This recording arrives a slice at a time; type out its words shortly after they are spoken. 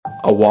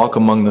A walk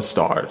among the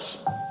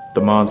stars,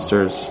 the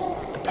monsters,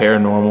 the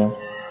paranormal,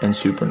 and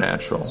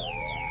supernatural.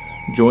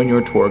 Join your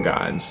tour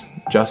guides,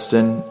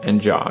 Justin and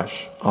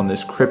Josh, on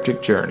this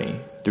cryptic journey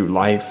through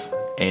life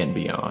and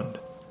beyond.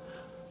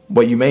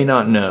 What you may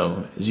not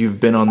know is you've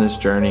been on this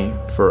journey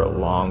for a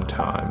long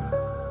time,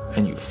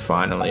 and you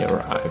finally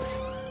arrived.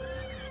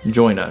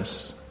 Join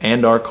us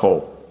and our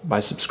cult by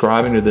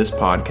subscribing to this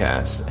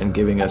podcast and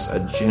giving us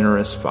a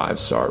generous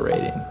 5-star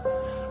rating.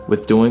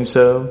 With doing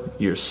so,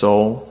 your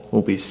soul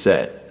will be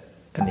set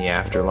and the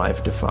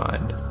afterlife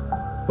defined.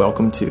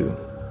 Welcome to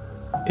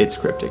It's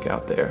Cryptic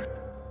Out There.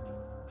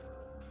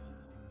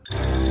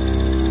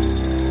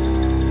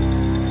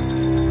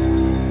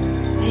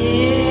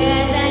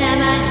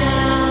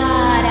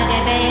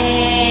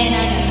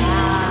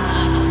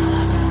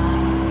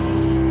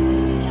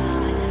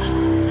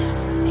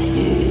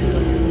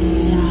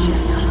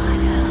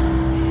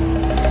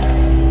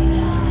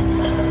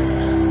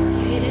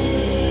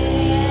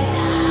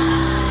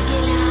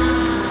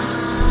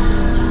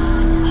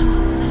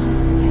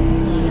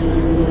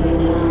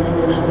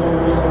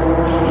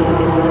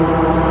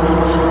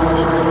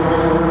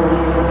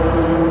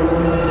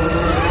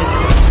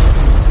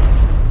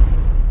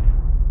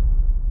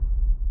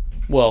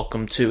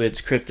 Welcome to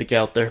It's Cryptic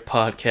Out There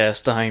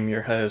podcast. I am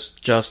your host,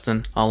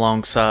 Justin,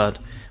 alongside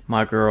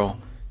my girl,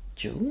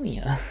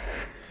 Julia.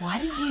 Why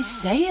did you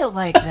say it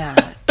like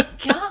that?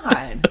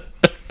 God.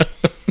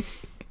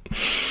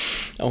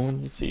 I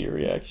wanted to see your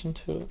reaction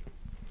to it.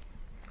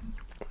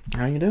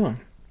 How you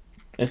doing?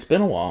 It's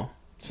been a while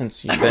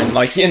since you've been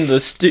in the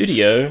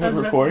studio I was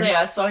recording.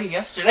 about to say, I saw you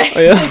yesterday.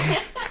 Oh,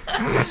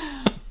 yeah?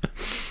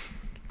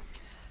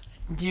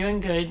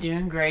 Doing good,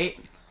 doing great.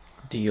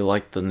 Do you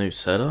like the new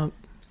setup?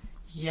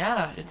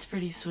 Yeah, it's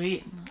pretty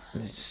sweet.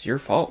 It's your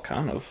fault,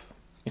 kind of,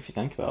 if you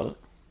think about it.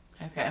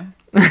 Okay.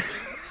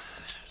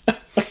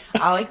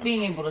 I like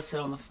being able to sit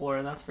on the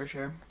floor, that's for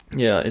sure.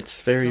 Yeah,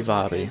 it's very Sounds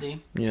vibey. crazy.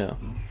 Yeah.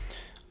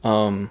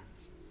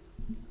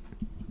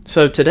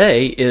 So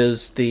today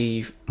is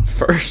the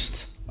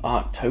first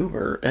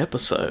October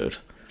episode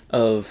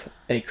of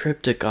a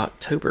Cryptic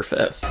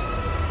Oktoberfest.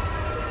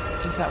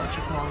 Is that what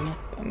you're calling it?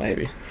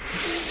 Maybe.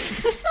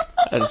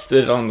 I just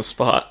did it on the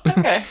spot.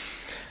 Okay.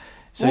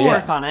 So we'll yeah.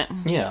 work on it.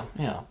 Yeah.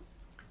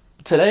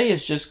 Today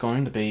is just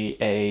going to be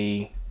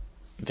a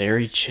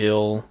very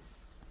chill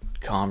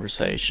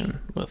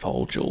conversation with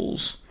old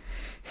Jules.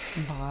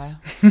 Bye.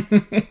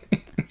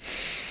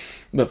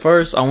 But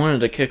first, I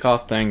wanted to kick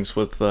off things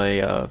with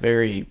a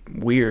very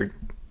weird,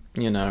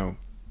 thing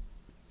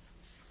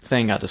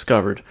I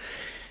discovered.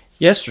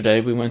 Yesterday,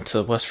 we went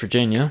to West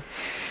Virginia.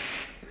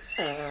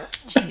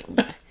 Gee,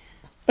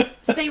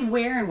 say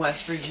where in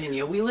West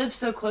Virginia? We live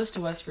so close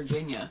to West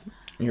Virginia.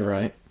 You're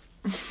right.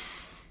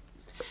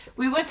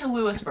 We went to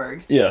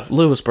Lewisburg. Yeah,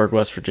 Lewisburg,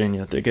 West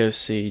Virginia, to go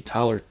see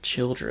Tyler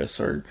Childers,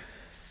 or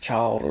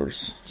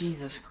Childers.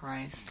 Jesus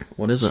Christ.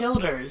 What is it?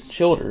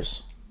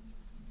 Childers.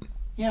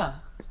 Yeah.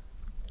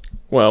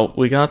 Well,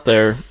 we got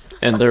there,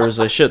 and there was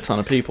a shit ton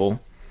of people.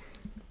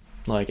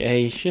 Like,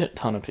 a shit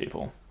ton of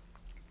people.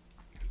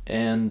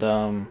 And,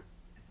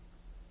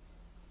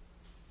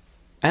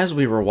 as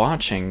we were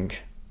watching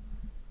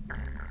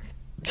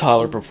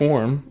Tyler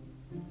perform,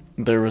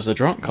 there was a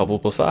drunk couple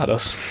beside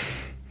us.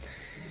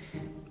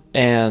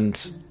 And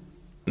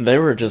they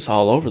were just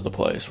all over the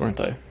place, weren't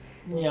they?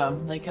 Yeah,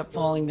 they kept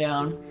falling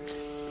down.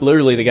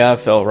 Literally, the guy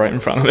fell right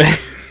in front of me.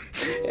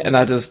 And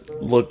I just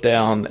looked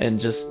down and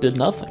just did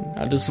nothing.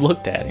 I just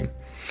looked at him.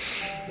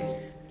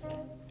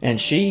 And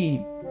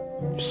she,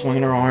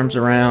 swinging her arms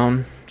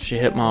around, she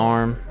hit my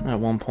arm at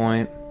one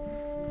point.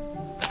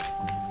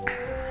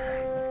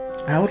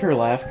 How'd her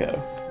laugh go?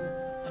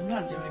 I'm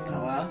not doing the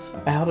laugh.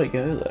 How'd it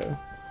go, though?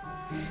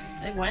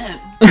 It went.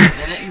 And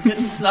it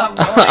didn't stop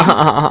going.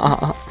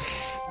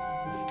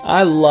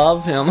 I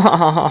love him.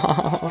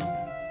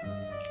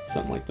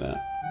 Something like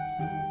that.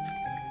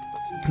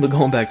 But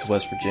going back to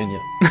West Virginia.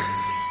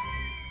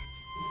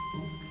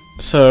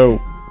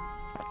 So,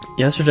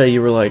 yesterday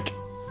you were like,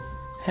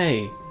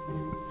 hey,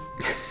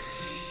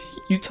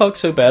 you talk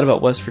so bad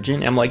about West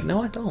Virginia. I'm like,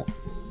 no, I don't.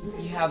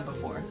 You have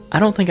before. I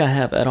don't think I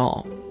have at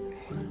all.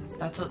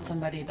 That's what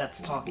somebody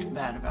that's talked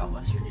bad about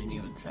West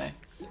Virginia would say.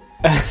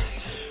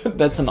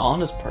 That's an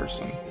honest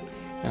person.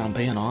 And I'm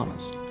being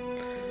honest.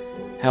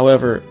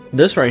 However,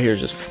 this right here is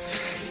just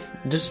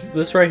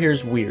this right here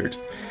is weird.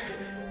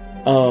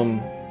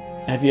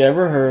 Have you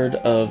ever heard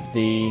of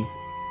the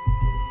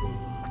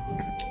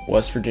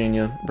West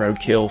Virginia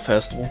Roadkill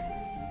Festival?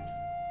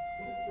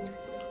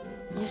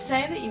 You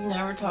say that you've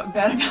never talked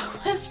bad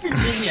about West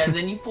Virginia, and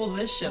then you pull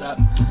this shit up.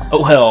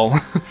 Oh, well.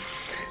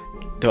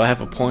 Do I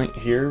have a point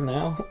here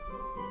now?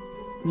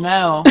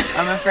 No,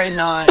 I'm afraid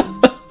not.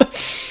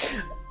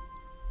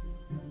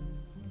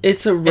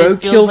 It's a roadkill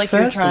It feels like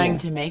festival. you're trying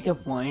to make a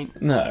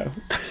point. No.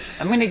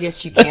 I'm gonna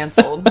get you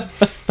canceled.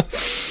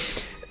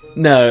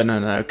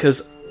 No,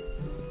 because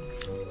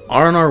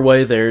on our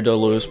way there to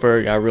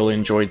Lewisburg, I really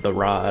enjoyed the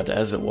ride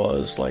as it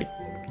was,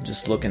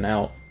 just looking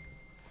out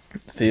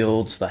the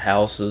fields, the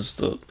houses,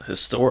 the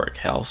historic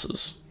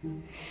houses.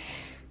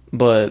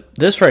 But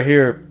this right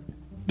here,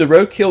 the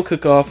Roadkill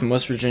Cook-Off in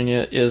West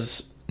Virginia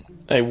is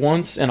a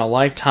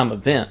once-in-a-lifetime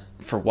event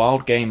for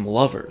wild game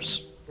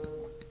lovers.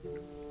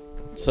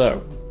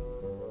 So,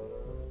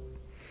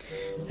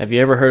 have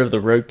you ever heard of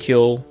the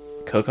Roadkill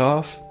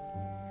Cook-Off?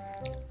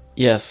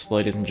 Yes,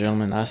 ladies and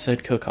gentlemen, I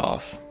said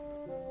cook-off.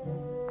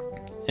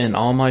 In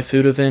all my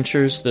food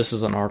adventures, this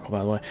is an article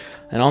by the way,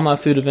 in all my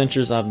food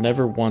adventures I've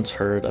never once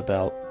heard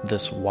about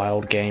this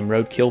wild game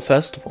roadkill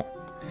festival.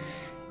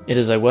 It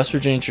is a West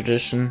Virginia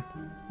tradition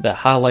that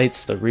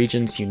highlights the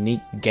region's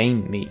unique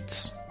game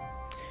meats.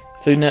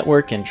 Food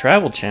Network and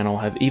Travel Channel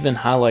have even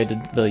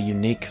highlighted the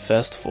unique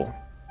festival.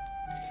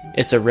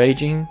 It's a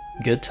raging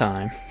good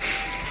time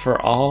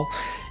for all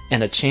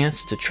and a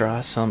chance to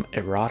try some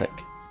erotic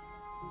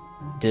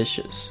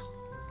dishes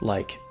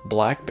like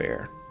black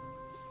bear.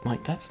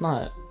 Like, that's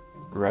not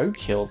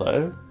roadkill,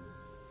 though.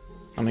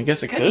 I mean, I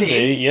guess it could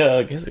be. Yeah,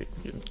 I guess it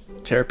could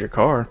tear up your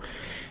car.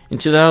 In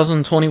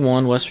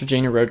 2021, West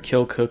Virginia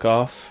Roadkill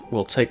Cook-Off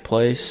will take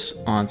place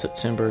on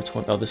September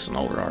 20... Oh, this is an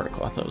older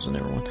article. I thought it was a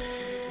newer one.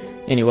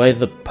 Anyway,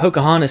 the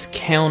Pocahontas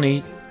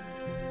County...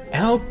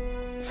 How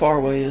far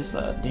away is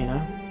that, do you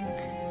know?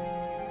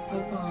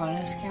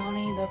 Pocahontas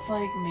County? That's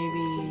like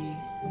maybe...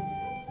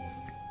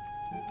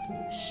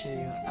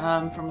 Shoot.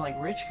 From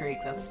like Rich Creek,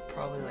 that's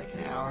probably like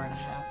an hour and a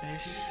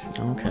half-ish.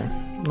 Okay.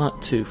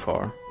 Not too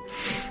far.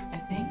 I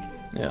think.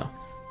 Yeah.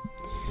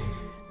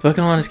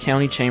 Pocahontas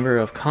County Chamber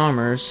of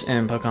Commerce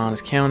in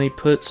Pocahontas County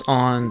puts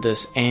on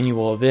this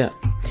annual event.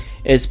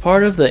 It's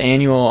part of the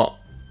annual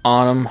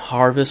Autumn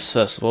Harvest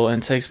Festival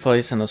and takes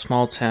place in the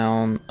small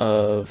town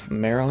of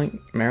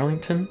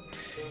Marylandton.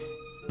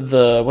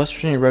 The West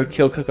Virginia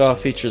Roadkill Cook-Off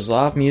features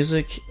live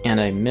music and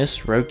a Miss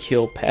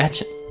Roadkill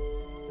pageant.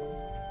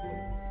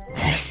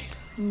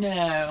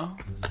 No.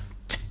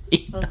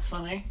 That's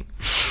funny.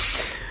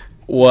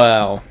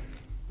 Wow.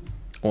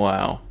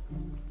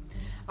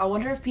 I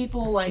wonder if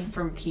people like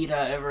from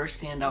PETA ever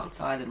stand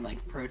outside and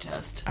like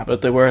protest. I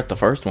bet they were at the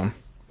first one.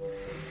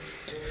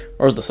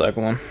 Or the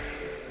second one.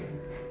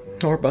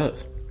 Or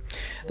both.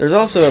 There's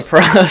also a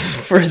prize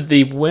for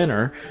the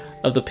winner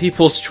of the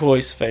People's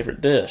Choice favorite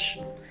dish.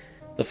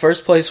 The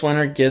first place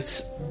winner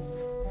gets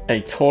a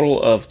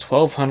total of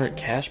 1,200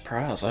 cash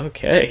prize.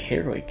 Okay,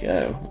 here we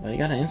go. They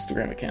got an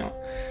Instagram account.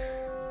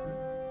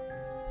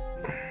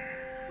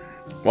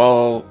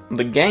 Well,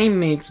 the game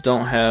meats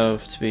don't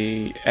have to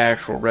be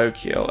actual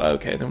roadkill.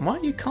 Okay, then why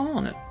are you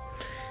calling it?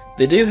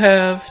 They do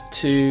have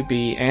to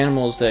be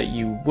animals that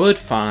you would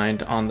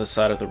find on the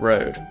side of the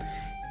road,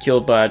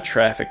 killed by a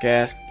traffic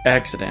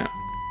accident.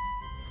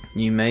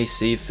 You may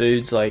see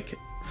foods like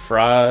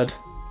fried...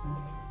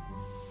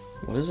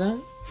 What is that?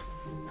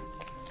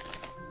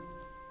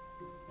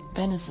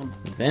 Venison.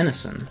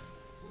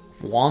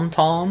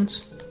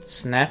 Wontons,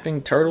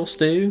 snapping turtle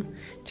stew,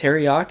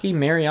 teriyaki,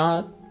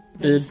 Marriott...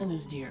 Venison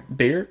is deer.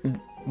 Beer?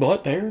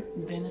 What, bear?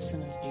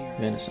 Venison is deer.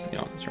 Venison,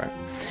 yeah, that's right.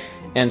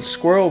 And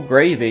squirrel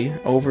gravy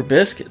over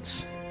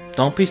biscuits.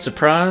 Don't be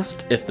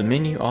surprised if the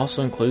menu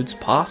also includes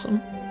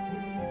possum,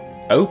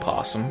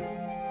 opossum,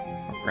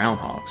 or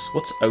groundhogs.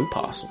 What's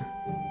opossum?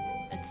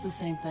 It's the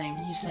same thing.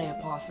 You say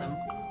opossum.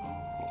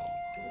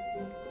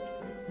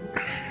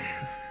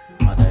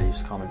 My dad used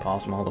to call me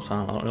possum all the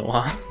time. I don't know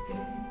why.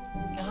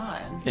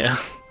 God. Yeah.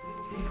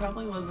 That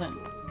probably wasn't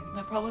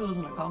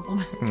a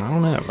compliment. I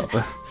don't know about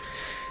that.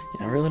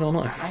 Yeah, I really don't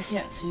know. I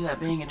can't see that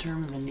being a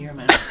term of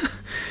endearment.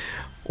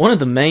 One of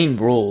the main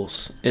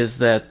rules is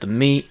that the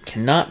meat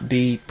cannot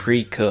be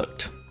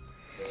pre-cooked.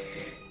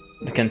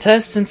 The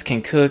contestants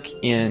can cook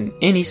in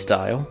any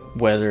style,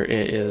 whether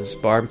it is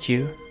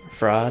barbecue,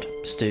 fried,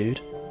 stewed,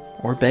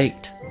 or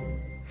baked.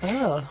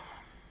 Oh.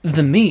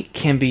 The meat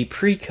can be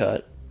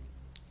pre-cut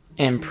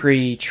and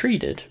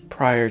pre-treated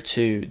prior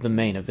to the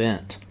main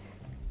event.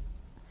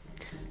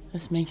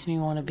 This makes me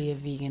want to be a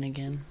vegan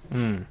again.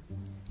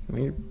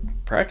 We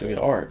practically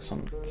are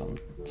some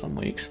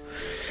weeks.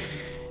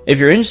 If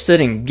you're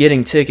interested in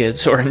getting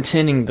tickets or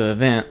attending the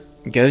event,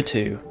 go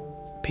to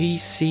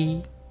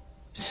pccocwv.com.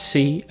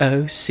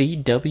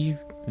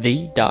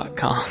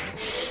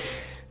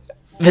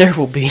 There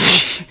will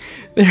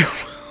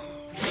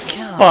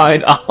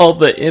find all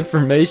the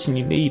information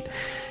you need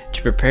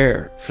to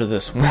prepare for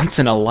this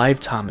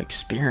once-in-a-lifetime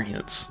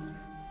experience.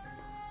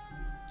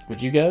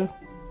 Would you go?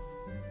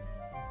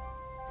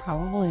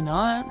 Probably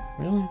not.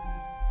 Really?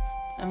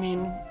 I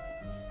mean,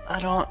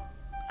 I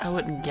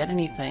wouldn't get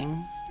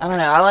anything. I don't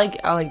know. I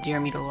like deer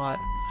meat a lot.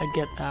 I'd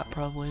get that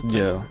probably. But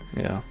Yeah.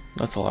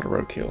 That's a lot of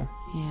roadkill.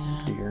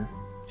 Yeah. Deer.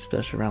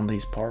 Especially around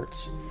these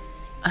parts.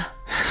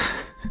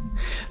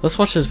 Let's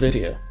watch this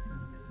video.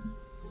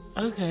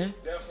 Okay.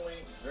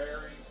 Definitely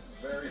very,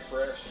 very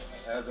fresh.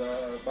 As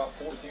about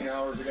 14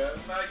 hours ago.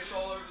 Maggots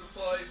all over the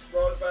place.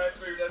 Brought it back.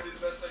 Figured that'd be the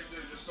best thing to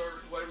do. Just serve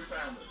it the way we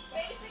found it.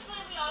 Basically,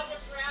 we all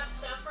just grab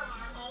stuff from our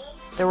home.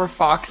 There were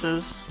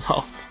foxes.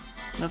 Oh,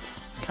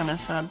 That's kind of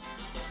sad.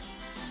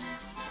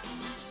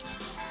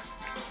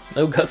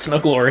 no guts, no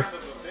glory. Kind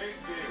of a big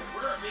deal.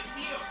 We're a big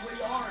deal. We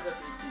are the big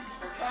deal.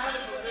 We're kind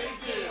of a big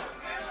deal.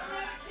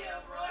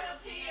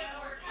 Royalty, and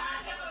we're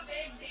kind of a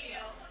big deal.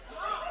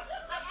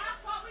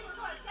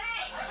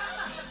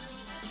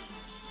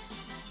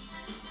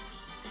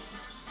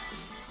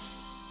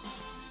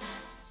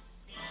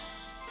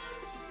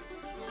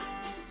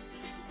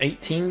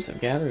 8 teams have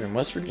gathered in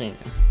West Virginia.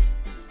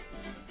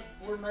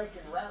 We're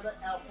making rabbit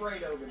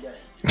Alfredo today.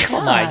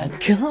 Oh my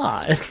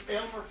god.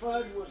 Elmer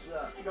Fudd was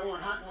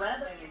going hunting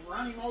rabbit and he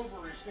run him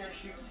over instead of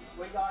shooting.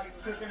 We got him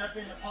cooking up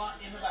in the pot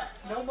in the back.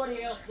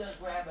 Nobody else does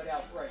rabbit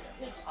Alfredo.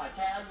 It's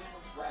Italian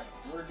rabbit.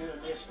 We're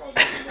doing this because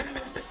we're doing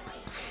this.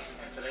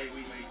 And today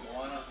we made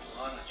Lana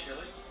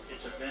chili.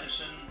 It's a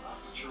venison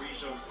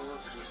chorizo pork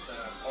with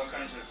all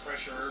kinds of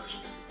fresh herbs.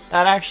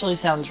 That actually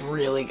sounds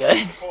really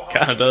good.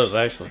 Kinda does,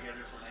 actually.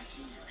 Together for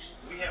 19 years.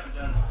 We haven't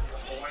done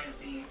a Hawaiian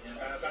theme in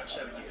about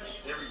 7 years.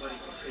 Everybody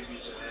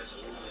contributes and adds a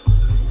little bit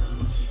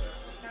to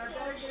the Our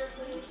better gear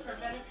foods are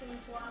venison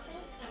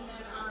falafels, and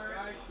then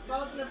our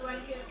balls in a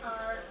blanket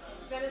are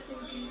venison,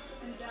 goose,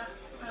 and duck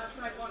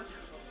fried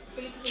wontons.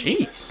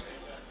 Basically, Jeez.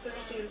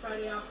 Thursday and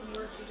Friday off from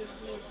work to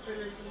just make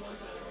fritters and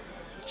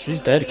wontons.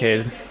 She's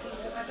dedicated.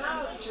 Since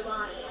about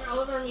July. All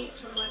of our meats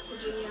from West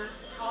Virginia,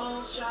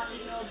 all shot and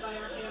killed by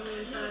our family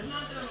and friends.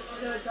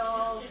 So it's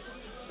all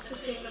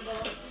sustainable.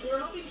 We were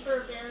hoping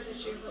for a bear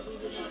this year, but we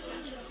did not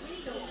catch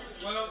one.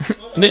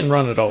 Well, Didn't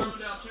run at all. Coming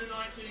down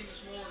 219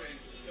 this morning,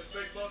 this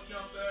big buck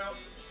jumped out,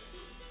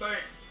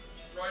 bang,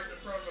 right in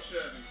front of my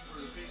Chevy.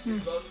 For the PC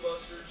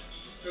Buckbusters,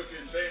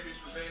 cooking Bambi's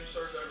Revenge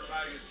served over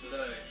maggots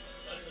today.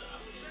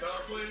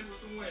 Our plan was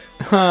to win.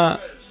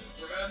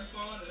 We're having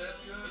fun and that's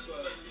good,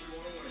 but we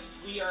want to win.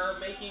 We are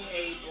making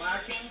a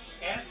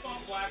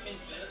asphalt blackened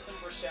venison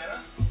bruschetta.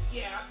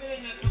 Yeah, I've been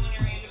in the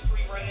culinary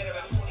industry right at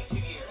about 22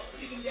 years.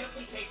 You can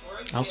definitely take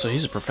great Also, skills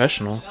he's a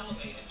professional. and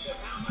elevate it. So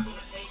how am I going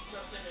to take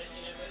something that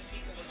most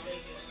people would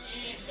make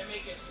and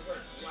make it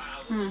work?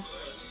 Wow, this is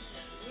delicious.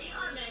 We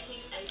are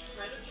making a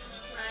predator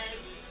prey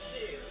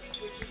stew,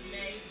 which is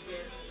made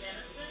with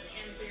venison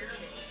and bear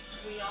meat.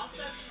 We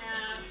also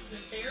have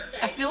the bear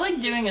I bacon. feel like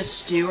doing a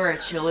stew or a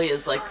chili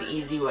is like the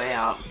easy way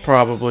out.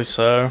 Probably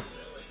so.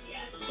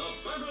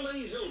 The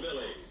Beverly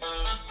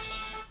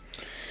Hillbillies.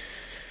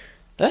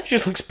 That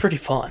just looks pretty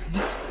fun.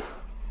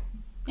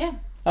 Yeah,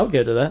 I would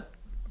go to that.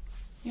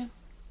 Yeah.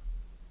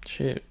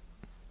 Shoot.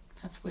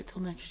 have to wait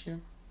till next year.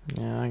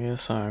 Yeah, I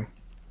guess so.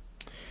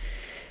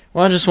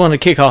 Well, I just wanted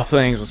to kick off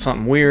things with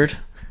something weird.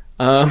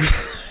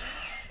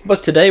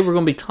 But today we're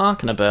going to be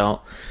talking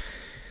about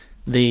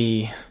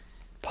the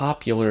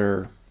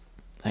popular,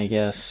 I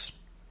guess,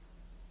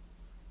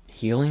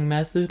 healing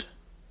method?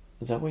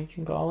 Is that what you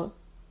can call it?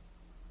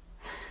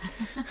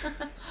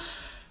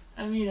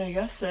 I mean, I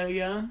guess so,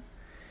 yeah.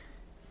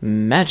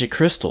 Magic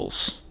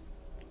crystals.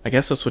 I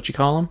guess that's what you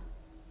call them?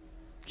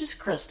 Just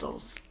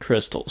crystals.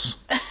 Crystals.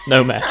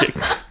 No magic.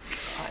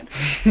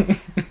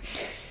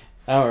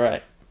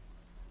 Alright.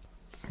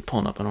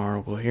 Pulling up an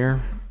article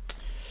here.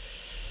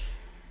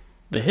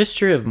 The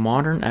history of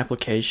modern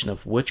application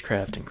of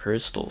witchcraft and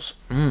crystals.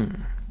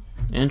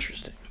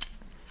 Interesting.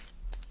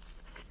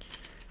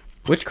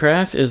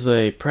 Witchcraft is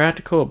a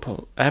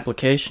practical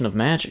application of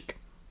magic.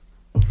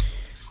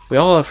 We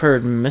all have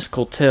heard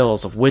mystical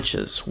tales of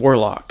witches,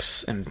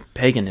 warlocks, and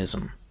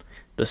paganism.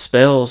 The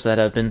spells that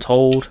have been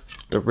told,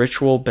 the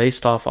ritual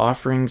based off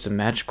offerings and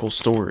magical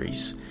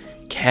stories,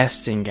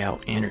 casting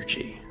out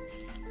energy.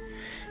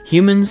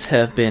 Humans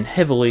have been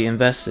heavily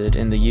invested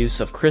in the use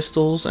of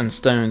crystals and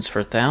stones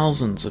for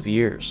thousands of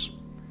years.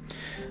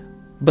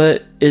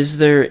 But is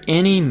there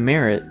any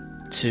merit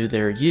to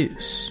their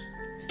use?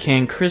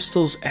 Can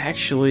crystals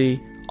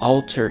actually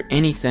alter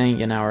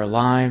anything in our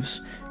lives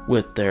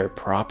with their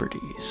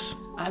properties?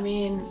 I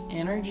mean,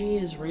 energy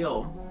is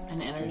real,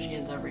 and energy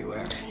is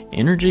everywhere.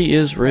 Energy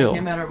is real.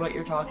 No matter what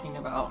you're talking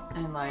about,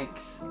 and like,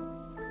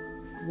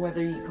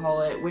 whether you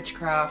call it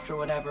witchcraft or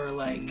whatever,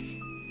 like,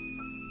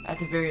 at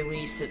the very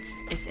least,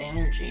 it's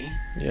energy.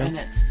 Yeah. And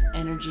it's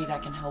energy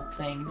that can help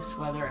things,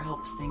 whether it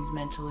helps things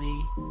mentally,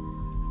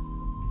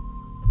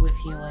 with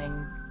healing,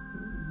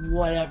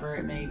 whatever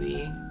it may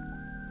be.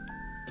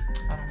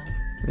 I don't know.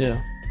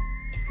 Yeah.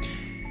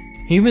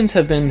 Humans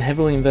have been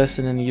heavily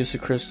invested in the use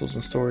of crystals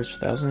and stories for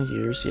thousands of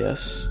years,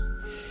 yes.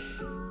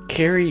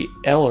 Carrie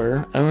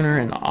Eller, owner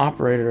and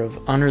operator of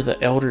Under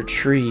the Elder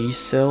Tree,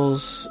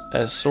 sells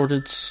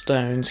assorted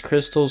stones,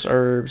 crystals,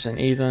 herbs, and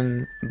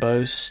even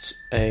boasts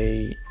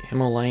a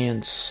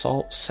Himalayan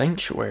salt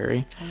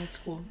sanctuary. Oh, that's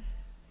cool.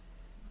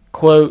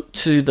 Quote,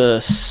 to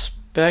the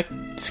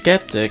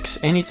skeptics,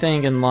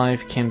 anything in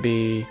life can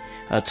be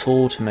a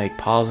tool to make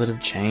positive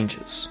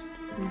changes.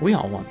 We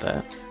all want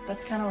that.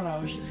 That's kind of what I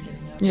was just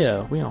getting at.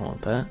 Yeah, we all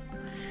want that.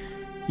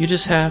 You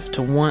just have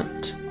to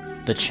want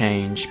the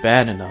change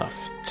bad enough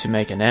to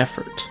make an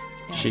effort,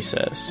 Yeah. she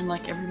says. And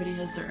like, everybody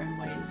has their own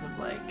ways of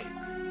like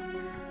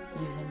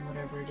using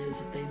whatever it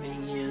is that they may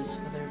use,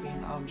 whether it be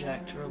an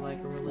object or like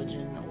a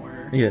religion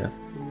or Yeah.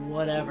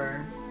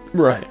 whatever,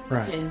 Right, to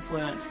right.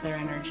 influence their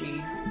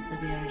energy or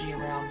the energy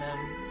around them,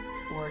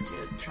 or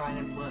to try and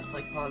influence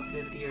like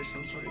positivity or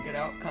some sort of good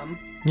outcome.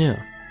 Yeah,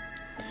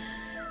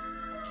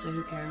 So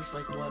who cares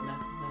like what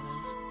method that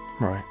is?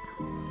 right.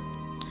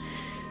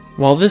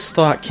 While this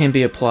thought can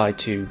be applied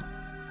to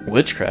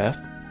witchcraft,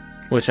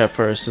 which at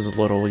first is a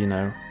little,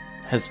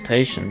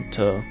 hesitation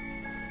to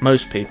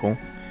most people.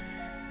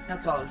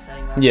 That's all I was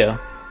saying. That. Yeah.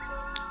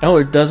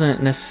 Eller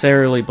doesn't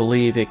necessarily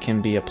believe it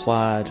can be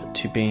applied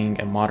to being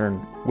a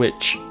modern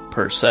witch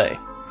per se.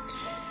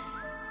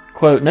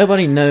 Quote,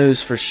 nobody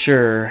knows for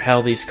sure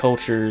how these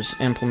cultures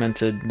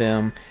implemented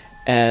them,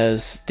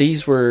 as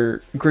these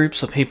were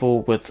groups of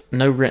people with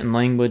no written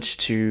language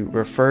to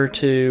refer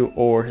to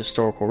or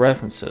historical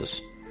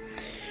references.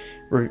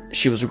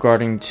 She was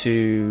regarding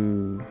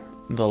to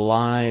the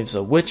lives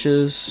of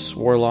witches,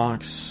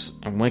 warlocks,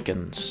 and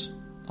Wiccans,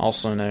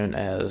 also known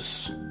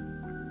as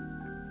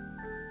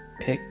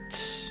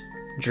Picts,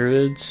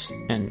 Druids,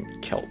 and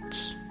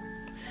Celts.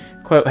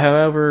 Quote,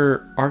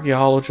 however,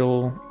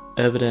 archaeological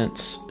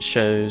evidence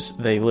shows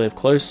they live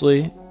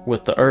closely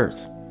with the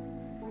earth.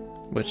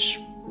 Which,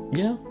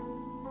 yeah,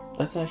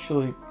 that's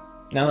actually,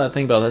 now that I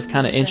think about it, that's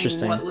kind of Saying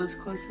interesting. What lives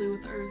closely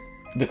with the earth?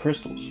 The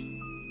crystals.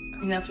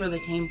 I mean, that's where they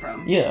came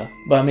from. Yeah,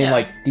 but I mean, Yeah.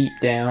 like, deep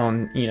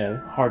down,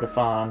 hard to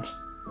find.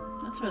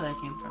 That's where they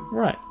came from.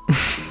 Right.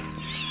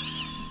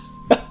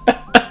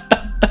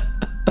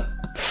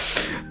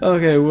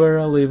 Okay, where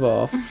I'll leave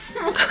off.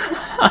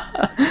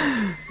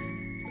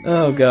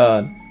 Oh,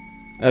 God.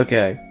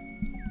 Okay.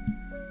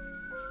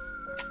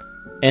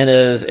 And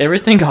as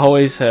everything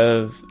always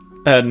have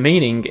had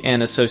meaning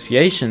and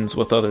associations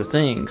with other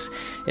things,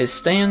 it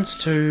stands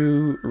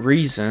to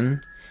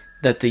reason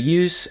that the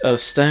use of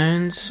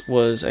stones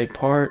was a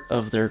part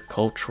of their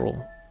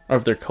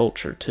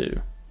culture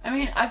too. I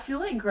mean, I feel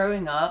like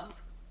growing up,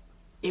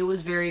 it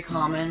was very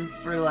common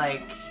for,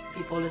 like,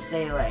 people to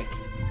say, like,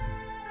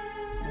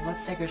 well,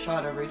 let's take a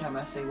shot every time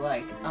I say,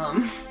 like,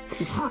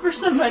 for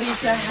somebody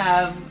to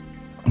have,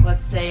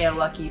 let's say, a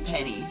lucky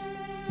penny.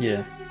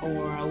 Yeah.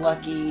 Or a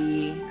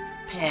lucky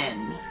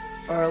pen.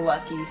 Or a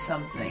lucky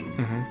something.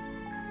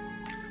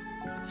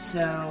 Mm-hmm.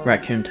 So...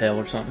 Raccoon tail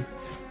or something.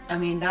 I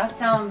mean, that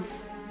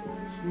sounds...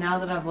 Now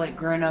that I've, like,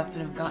 grown up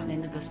and have gotten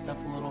into this stuff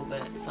a little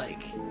bit, it's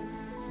like...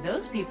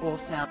 Those people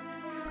sound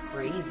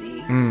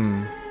crazy.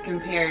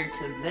 Compared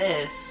to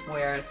this,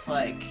 where it's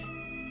like...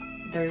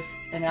 There's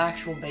an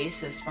actual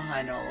basis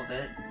behind all of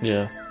it.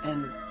 Yeah.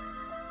 And...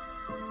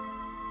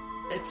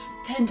 It's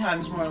 10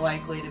 times more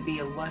likely to be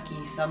a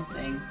lucky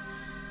something.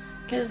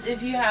 Because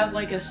if you have,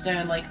 like, a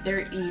stone, like,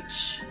 they're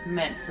each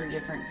meant for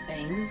different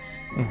things.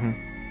 Mm-hmm.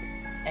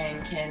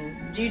 And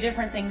can do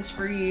different things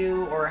for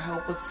you, or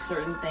help with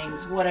certain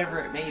things, whatever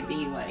it may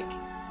be. Like,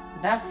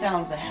 that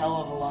sounds a hell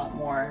of a lot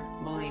more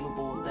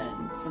believable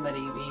than somebody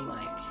being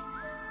like,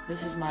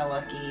 this is my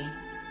lucky,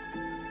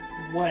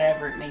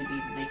 whatever it may be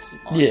that they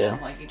keep on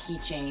them, like a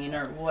keychain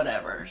or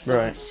whatever.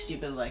 Something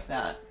stupid like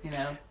that, you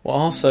know? Well,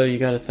 also, you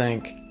gotta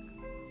think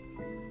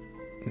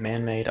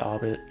man-made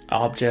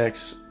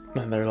objects,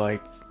 and they're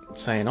like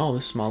saying, oh,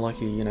 this is my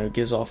lucky,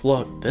 gives off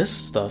luck. This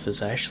stuff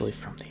is actually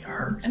from the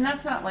earth. And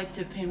that's not like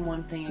to pin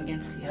one thing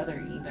against the other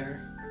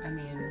either. I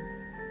mean,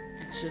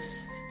 it's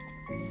just...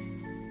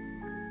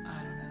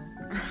 I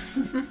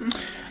don't know.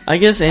 I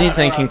guess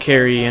anything can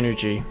carry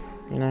energy,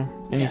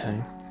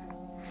 anything.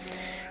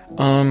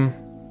 Yeah.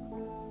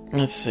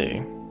 Let's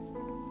see.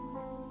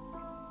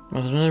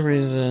 There's another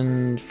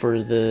reason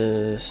for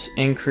this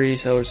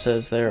increase. Eller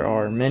says there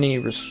are many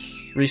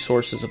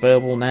resources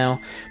available now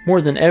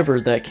more than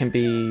ever that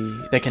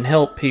can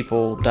help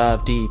people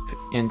dive deep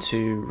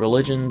into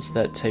religions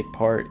that take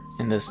part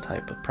in this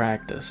type of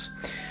practice.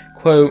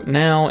 Quote,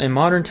 now in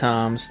modern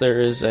times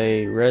there is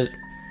a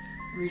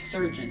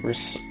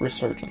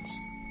resurgence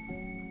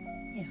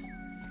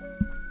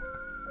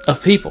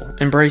of people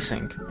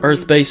embracing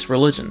earth-based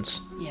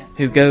religions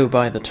who go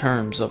by the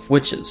terms of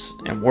witches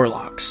and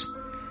warlocks.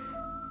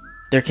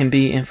 There can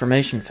be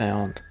information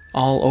found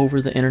all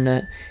over the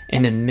internet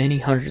and in many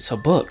hundreds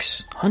of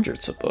books.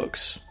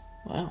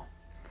 Wow.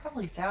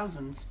 Probably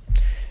thousands.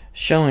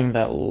 Showing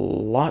that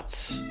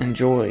lots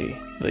enjoy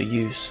the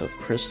use of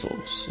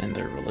crystals in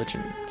their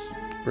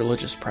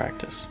religious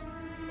practice.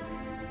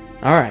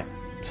 Alright,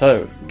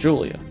 so,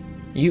 Julia,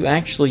 you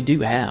actually do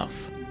have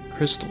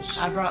crystals.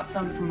 I brought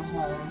some from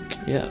home.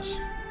 Yes.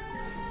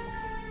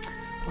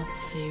 Let's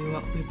see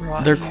what we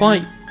brought. They're here.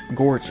 quite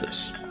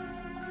gorgeous.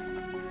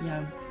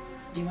 Yeah.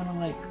 Do you want to,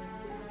 like,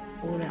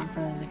 hold it in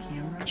front of the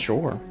camera?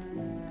 Sure.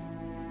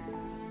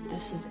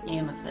 This is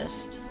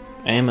amethyst.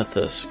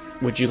 Amethyst.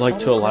 Would you like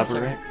to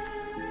elaborate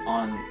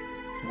on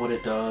what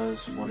it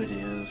does, what it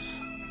is?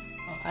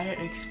 Oh, I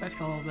didn't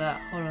expect all of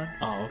that. Hold on.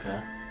 Oh, okay.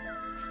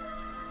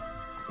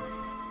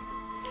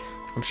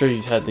 I'm sure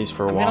you've had these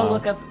for a while.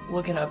 I'm gonna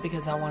look it up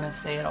because I want to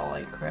say it all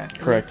like correctly.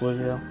 Correctly,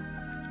 yeah.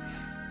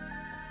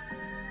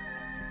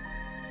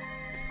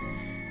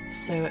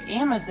 So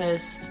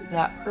amethyst,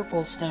 that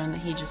purple stone that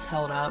he just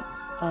held up,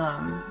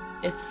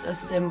 it's a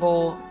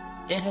symbol.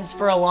 It has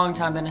for a long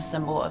time been a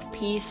symbol of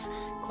peace,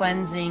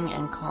 cleansing,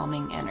 and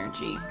calming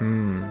energy.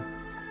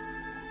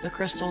 The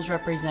crystals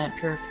represent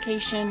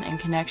purification and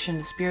connection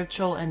to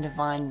spiritual and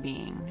divine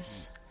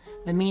beings.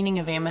 The meaning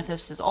of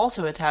amethyst is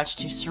also attached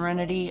to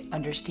serenity,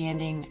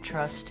 understanding,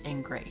 trust,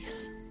 and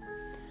grace.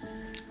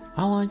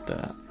 I like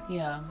that.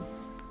 Yeah.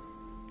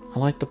 I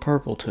like the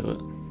purple to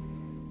it.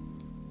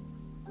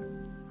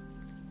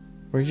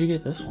 Where'd you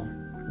get this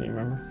one? Do you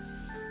remember?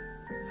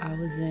 I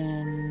was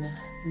in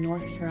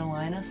North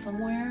Carolina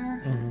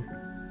somewhere.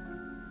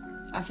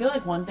 I feel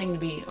like one thing to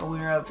be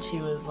aware of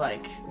too is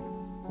like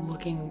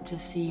looking to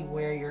see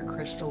where your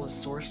crystal is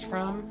sourced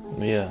from.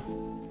 Yeah.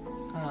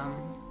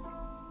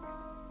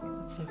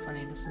 It's so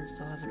funny, this one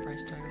still has a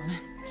price tag on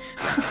it.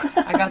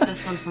 I got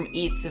this one from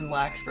Eats in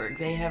Blacksburg.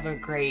 They have a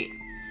great,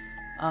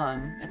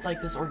 it's like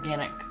this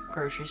organic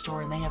grocery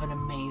store, and they have an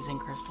amazing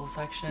crystal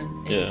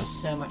section. It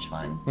is so much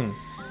fun.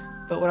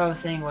 But what I was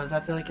saying was, I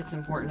feel like it's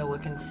important to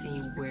look and see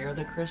where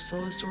the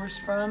crystal is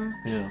sourced from.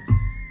 Yeah.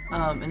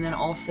 And then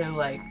also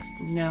like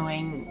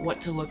knowing what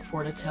to look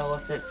for to tell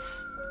if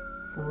it's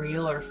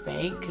real or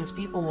fake, because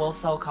people will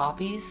sell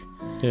copies.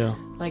 Yeah.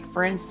 Like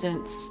for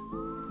instance,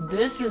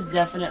 this is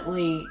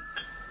definitely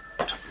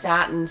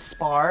satin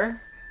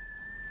spar,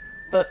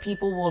 but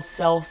people will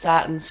sell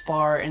satin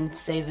spar and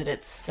say that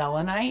it's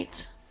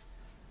selenite,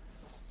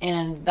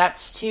 and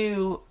that's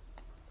too.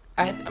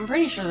 I'm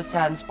pretty sure the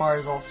satin spar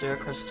is also a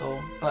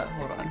crystal, but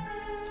hold on.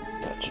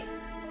 Gotcha.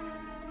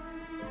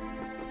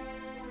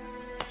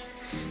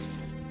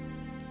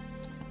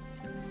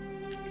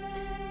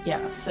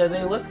 Yeah, so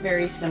they look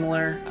very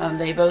similar.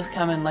 They both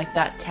come in like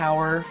that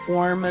tower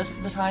form most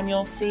of the time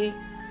you'll see.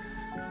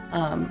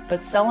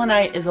 But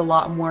selenite is a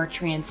lot more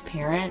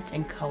transparent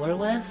and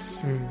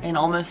colorless and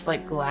almost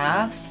like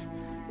glass,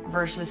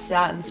 versus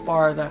satin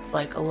spar that's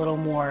like a little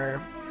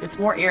more, it's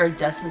more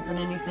iridescent than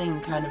anything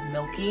and kind of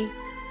milky.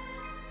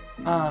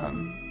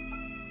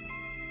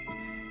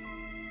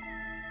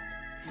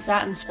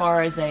 Satin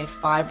spar is a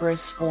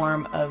fibrous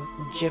form of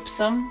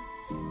gypsum.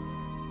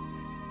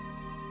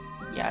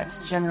 Yeah,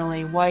 it's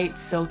generally white,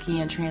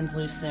 silky, and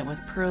translucent with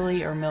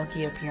pearly or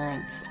milky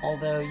appearance,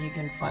 although you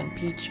can find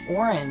peach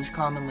orange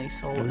commonly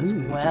sold as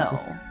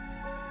well.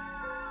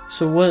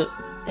 So what?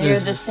 They are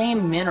the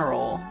same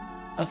mineral,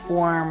 a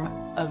form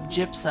of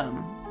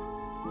gypsum,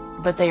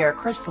 but they are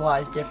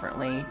crystallized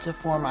differently to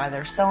form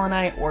either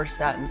selenite or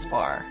satin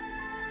spar.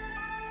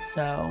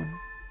 So,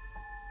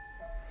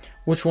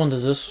 Which one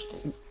does this?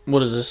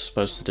 What is this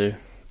supposed to do?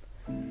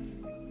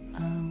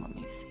 let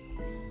me see.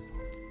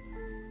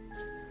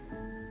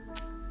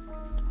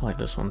 I like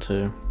this one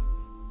too.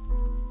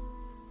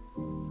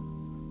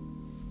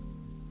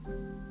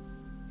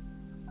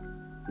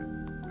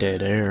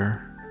 Dead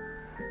air.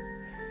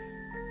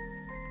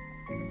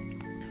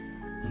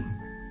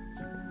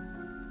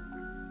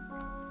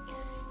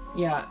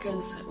 Yeah,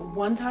 because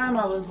one time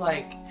I was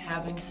like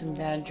having some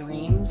bad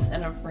dreams,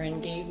 and a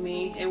friend gave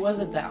me, it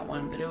wasn't that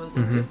one, but it was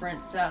a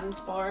different satin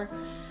spar,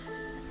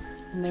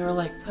 and they were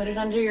like, put it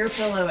under your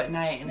pillow at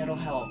night and it'll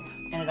help.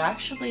 And it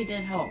actually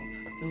did help.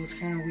 It was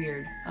kind of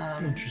weird.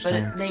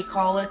 But they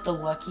call it the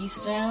lucky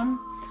stone,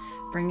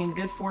 bringing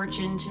good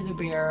fortune to the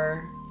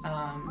bearer.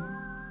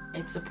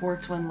 It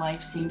supports when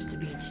life seems to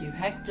be too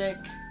hectic,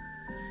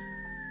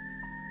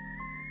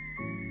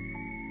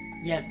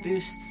 yet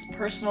boosts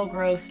personal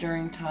growth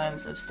during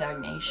times of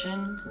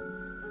stagnation.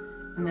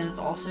 And then it's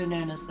also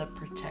known as the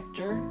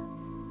protector.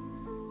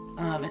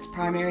 Its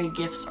primary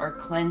gifts are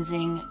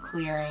cleansing,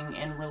 clearing,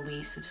 and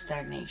release of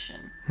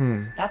stagnation.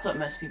 That's what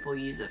most people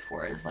use it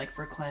for, is like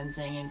for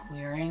cleansing and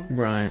clearing.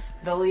 Right.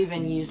 They'll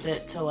even use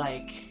it to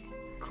like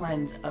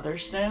cleanse other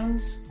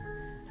stones.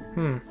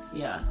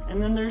 Yeah.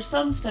 And then there's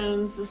some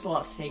stones, this is a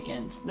lot to take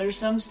in. There's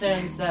some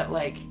stones that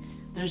like,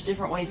 there's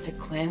different ways to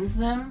cleanse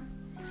them.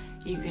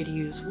 You could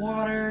use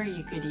water,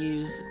 you could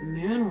use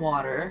moon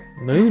water.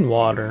 Moon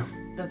water.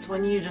 That's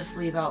when you just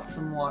leave out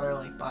some water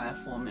like by a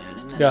full moon,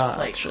 and then it's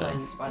like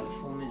cleansed by the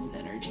full moon's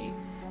energy.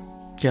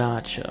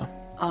 Gotcha.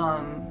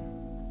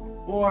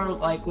 Or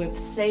like with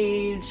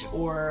sage,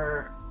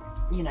 or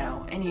you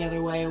know, any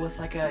other way with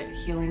like a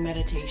healing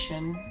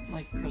meditation,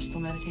 like crystal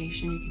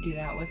meditation, you could do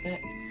that with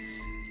it.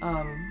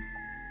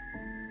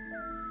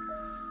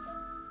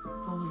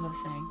 What was I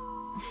saying?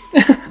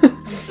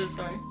 I'm so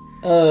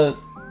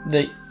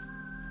sorry.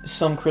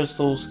 Some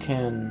crystals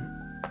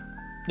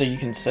that you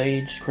can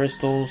sage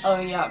crystals. Oh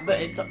yeah,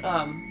 but it's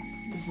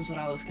this is what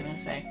I was gonna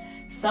say.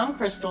 Some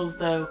crystals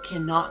though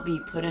cannot be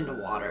put into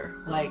water.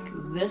 Like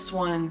this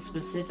one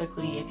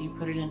specifically, if you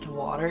put it into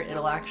water,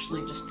 it'll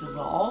actually just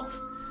dissolve.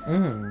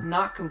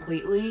 Not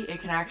completely. It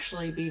can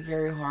actually be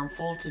very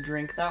harmful to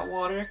drink that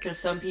water, because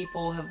some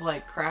people have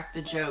like cracked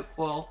the joke,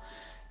 well,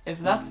 if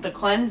that's the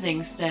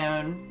cleansing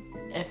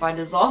stone, if I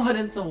dissolve it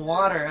in some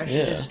water, I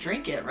should just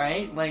drink it,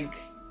 right? Like,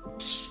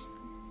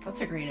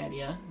 that's a great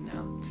idea.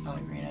 No, it's not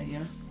a great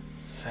idea.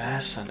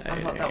 Fascinating.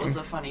 I thought that was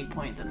a funny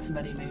point that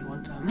somebody made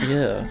one time.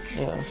 Yeah.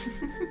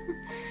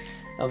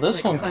 Now this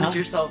like one cleanse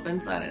yourself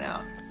inside and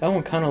out. That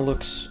one kind of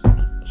looks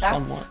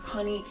That's somewhat.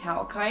 honey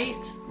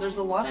calcite. There's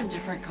a lot of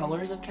different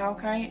colors of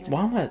calcite.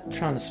 Why am I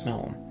trying to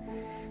smell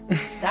them?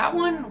 That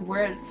one,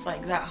 where it's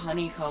like that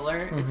honey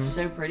color, it's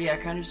so pretty. I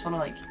kind of just want to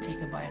like take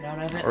a bite out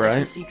of it. Right. Like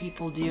you see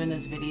people do in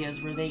those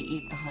videos where they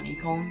eat the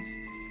honeycombs.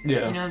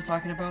 Yeah. You know what I'm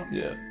talking about?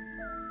 Yeah.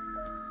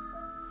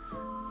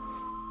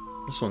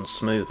 This one's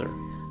smoother.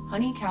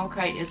 Honey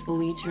calcite is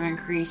believed to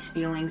increase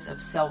feelings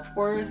of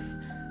self-worth,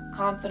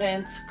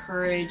 confidence,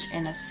 courage,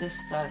 and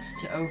assists us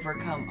to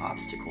overcome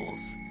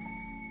obstacles.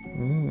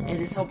 It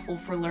is helpful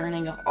for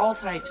learning of all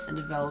types and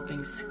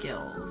developing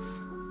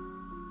skills.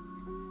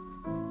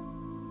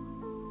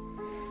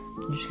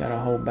 You just got a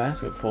whole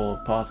basket full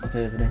of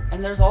positivity.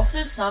 And there's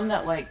also some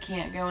that like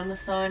can't go in the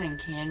sun and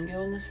can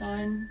go in the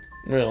sun.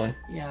 Really?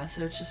 Yeah,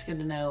 so it's just good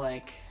to know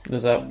like.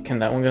 Can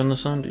that one go in the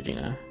sun? Did you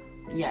know?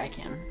 Yeah, I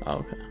can. Oh,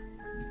 okay.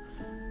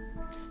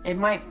 It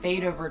might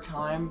fade over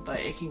time, but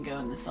it can go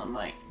in the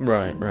sunlight.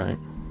 Right.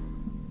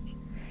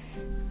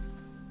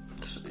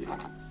 Let's see.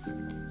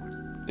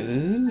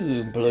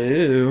 Ooh,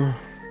 blue.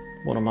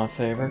 One of my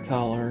favorite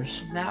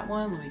colors. That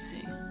one, let me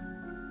see.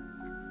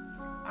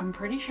 I'm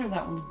pretty sure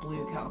that one's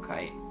blue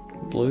calcite.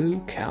 Blue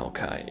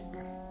calcite.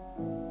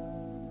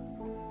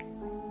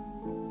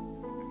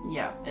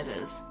 Yeah, it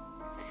is.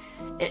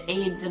 It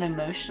aids in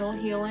emotional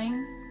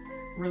healing,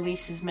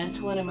 releases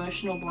mental and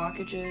emotional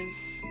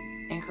blockages,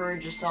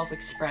 encourages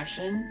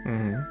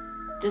self-expression,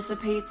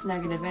 dissipates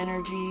negative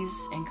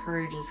energies,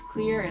 encourages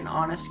clear and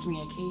honest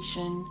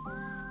communication,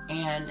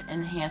 and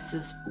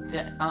enhances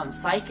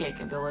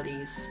psychic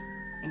abilities,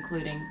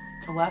 including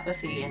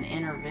telepathy and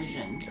inner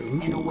visions,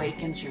 and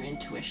awakens your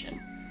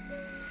intuition.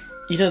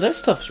 You know, that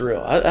stuff's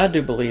real. I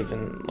do believe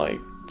in, like,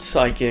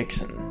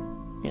 psychics and,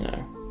 you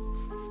know,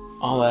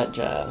 all that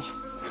jazz.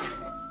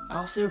 I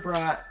also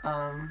brought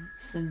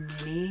some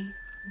mini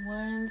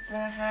ones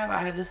that I have. I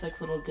have this, like,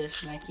 little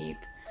dish, and I keep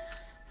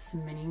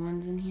some mini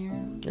ones in here.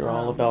 You're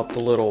all about the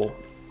little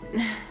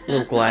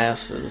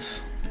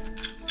glasses.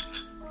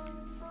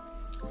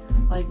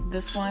 Like,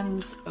 this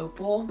one's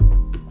opal.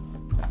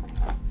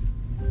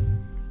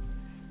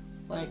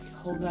 Like,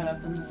 hold that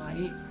up in the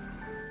light.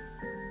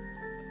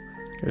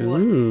 Ooh.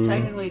 Well,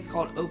 technically, it's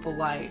called opal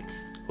light.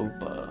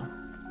 Opa.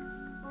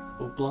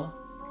 Opla?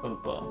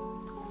 Opa.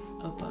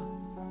 Opa.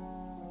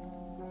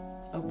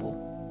 Opal.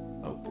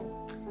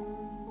 Opal.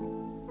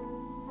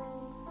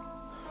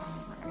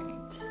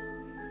 Alright.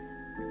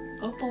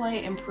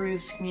 Opalite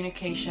improves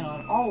communication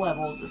on all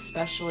levels,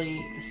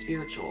 especially the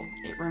spiritual.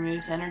 It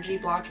removes energy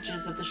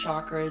blockages of the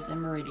chakras and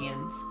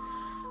meridians.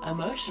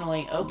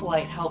 Emotionally,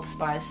 opalite helps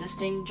by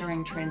assisting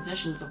during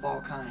transitions of all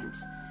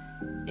kinds.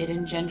 It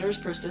engenders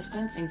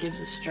persistence and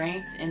gives us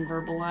strength in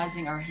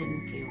verbalizing our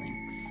hidden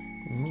feelings.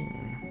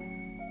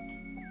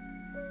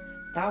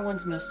 That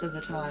one's most of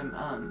the time.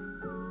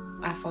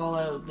 I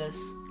follow this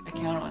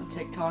account on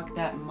TikTok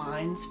that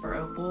mines for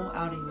opal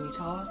out in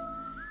Utah,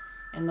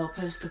 and they'll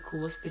post the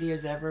coolest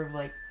videos ever of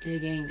like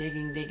digging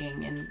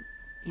in,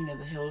 you know,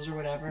 the hills or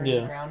whatever in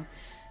the ground,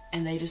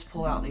 and they just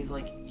pull out these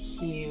like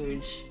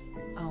huge.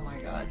 Oh my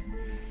god,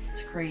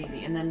 it's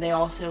crazy. And then they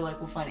also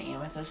like will find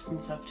amethyst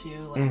and stuff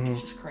too. Like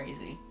it's just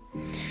crazy.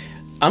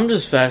 I'm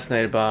just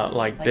fascinated by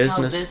like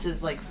business. How this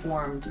is like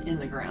formed in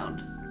the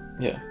ground.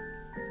 Yeah.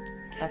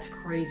 That's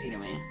crazy to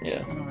me.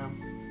 Yeah. I don't know.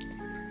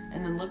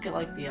 And then look at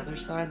like the other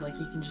side. Like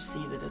you can just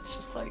see that it's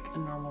just like a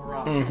normal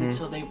rock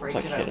until they break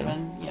like it hidden.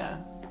 open. Yeah.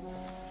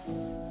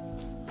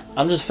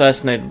 I'm just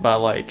fascinated by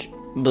like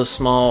the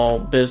small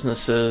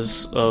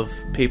businesses of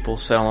people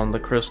selling the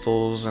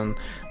crystals and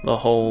the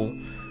whole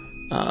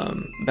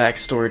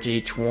backstory to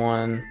each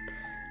one,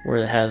 where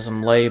it has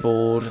them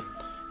labeled.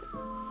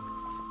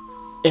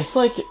 It's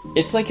like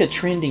a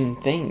trending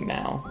thing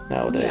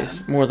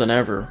nowadays, more than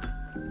ever.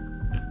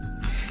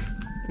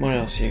 What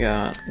else you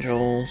got,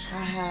 Jules?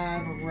 I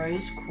have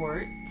rose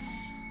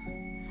quartz.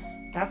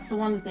 That's the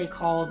one that they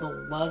call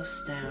the love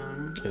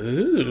stone.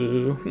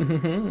 Ooh.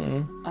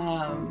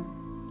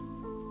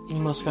 You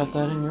let's must got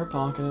that in your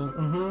pocket.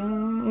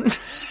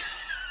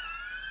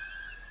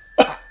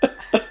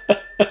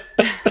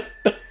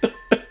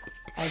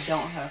 I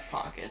don't have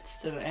pockets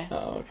today.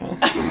 Oh, okay.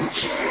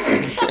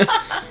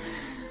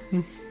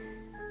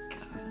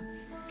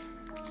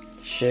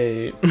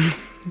 Shade.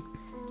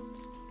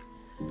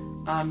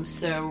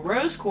 So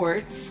rose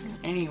quartz,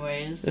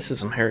 anyways. This is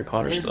some Harry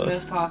Potter is stuff.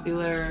 most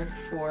popular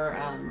for,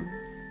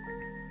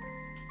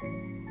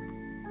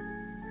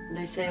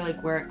 they say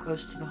like wear it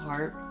close to the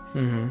heart.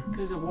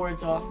 Because it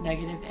wards off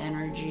negative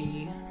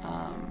energy.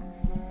 Hold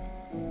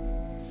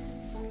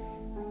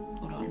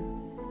on.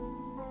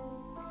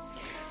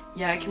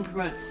 Yeah, it can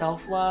promote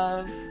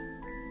self-love.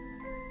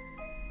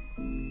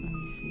 Let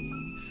me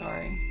see.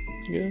 Sorry.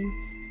 Good.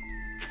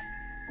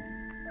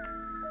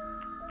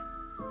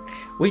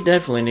 We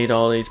definitely need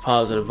all these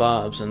positive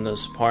vibes in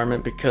this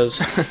apartment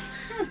because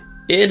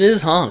it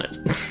is haunted.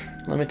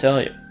 Let me tell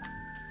you.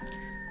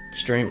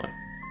 Extremely.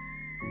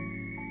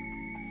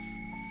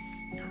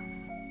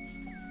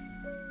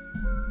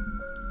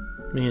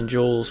 Me and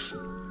Jules.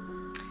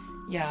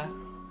 Yeah.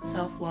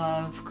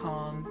 Self-love,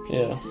 calm,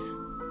 peace.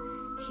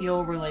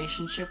 Heal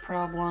relationship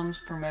problems,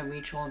 promote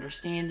mutual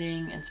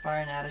understanding,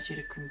 inspire an attitude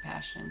of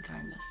compassion and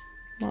kindness.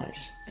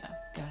 Nice. Yeah,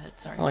 go ahead.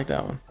 Sorry. I like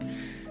that one.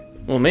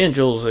 Well, me and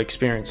Jules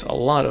experience a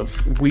lot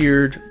of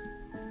weird,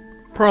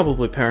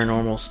 probably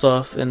paranormal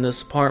stuff in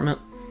this apartment.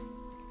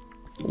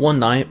 One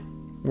night,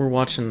 we're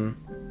watching,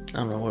 I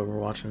don't know what we're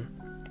watching.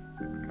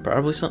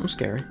 Probably something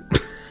scary.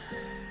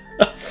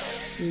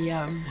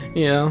 Yeah.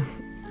 Yeah.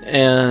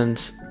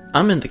 And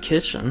I'm in the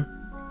kitchen,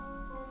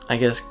 I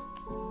guess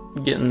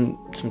getting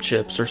some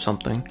chips or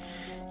something,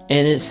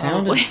 and it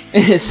sounded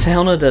Probably. it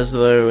sounded as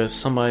though if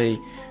somebody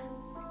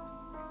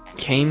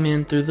came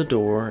in through the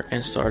door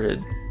and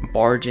started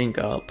barging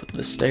up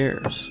the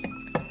stairs.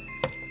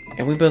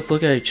 And we both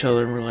look at each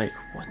other and we're like,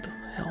 what the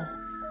hell?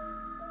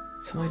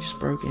 Somebody just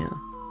broke in.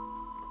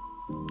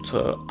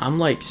 So I'm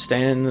like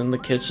standing in the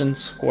kitchen,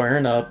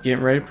 squaring up,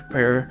 getting ready to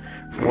prepare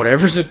for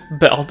whatever's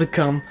about to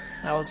come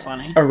That was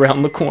funny.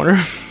 around the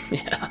corner.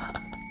 Yeah.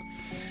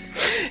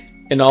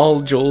 And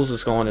all Jules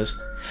is going is,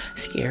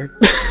 scared.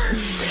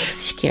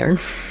 Scared.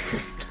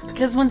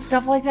 Because when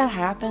stuff like that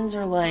happens,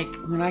 or like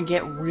when I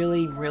get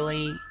really,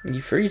 really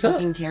You freeze up.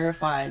 fucking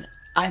terrified,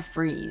 I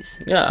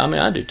freeze. Yeah, I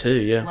mean, I do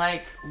too, yeah.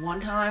 Like one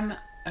time,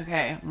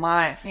 okay,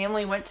 my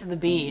family went to the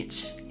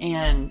beach,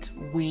 and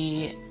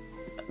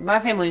my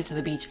family went to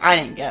the beach. I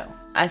didn't go.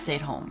 I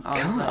stayed home. I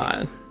was like,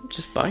 God,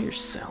 just by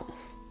yourself.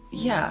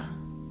 yeah.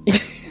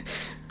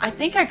 I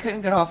think I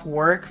couldn't get off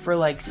work for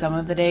like some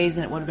of the days,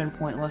 and it would have been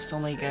pointless to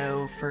only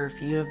go for a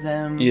few of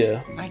them.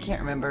 Yeah. I can't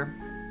remember.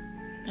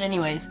 But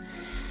anyways,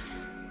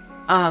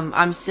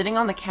 I'm sitting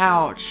on the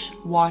couch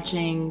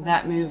watching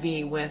that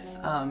movie with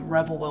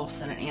Rebel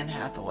Wilson and Anne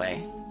Hathaway.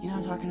 You know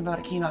what I'm talking about?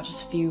 It came out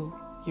just a few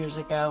years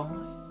ago.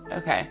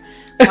 Okay.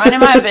 Minding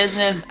my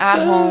business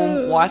at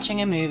home,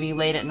 watching a movie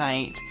late at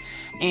night.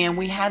 And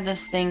we had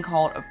this thing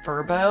called a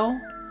Furbo,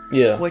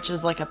 Yeah. which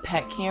is like a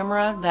pet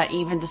camera that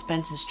even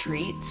dispenses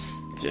treats.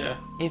 Yeah.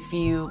 If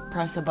you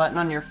press a button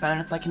on your phone,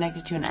 it's like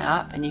connected to an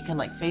app, and you can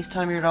like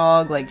FaceTime your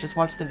dog, like just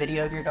watch the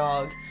video of your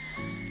dog.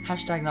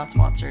 Hashtag not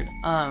sponsored.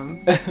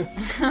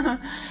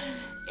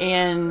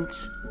 And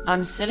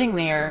I'm sitting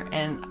there,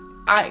 and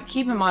I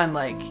keep in mind,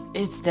 like,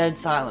 it's dead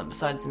silent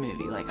besides the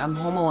movie. Like, I'm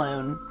home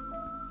alone.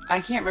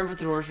 I can't remember if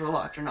the doors were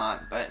locked or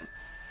not, but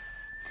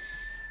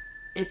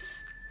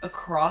it's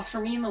across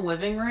from me in the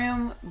living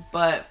room,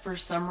 but for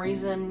some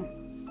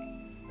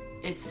reason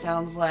it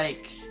sounds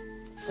like,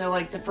 so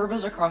like the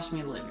Furbos are across from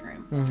me in the living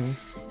room. Mm-hmm.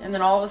 And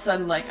then all of a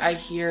sudden, like, I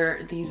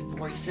hear these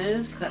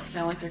voices that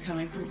sound like they're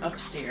coming from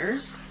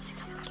upstairs.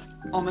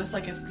 Almost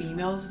like a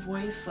female's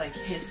voice, like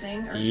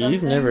hissing or something.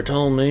 You've never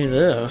told me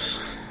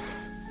this.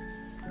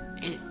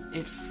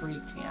 It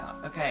freaked me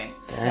out. Okay,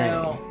 Dang.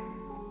 so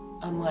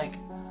I'm like,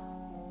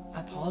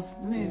 I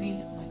paused the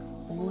movie. I'm like,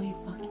 holy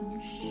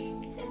fucking shit,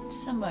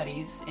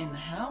 somebody's in the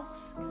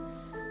house.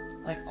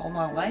 Like, all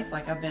my life,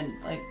 like, I've been,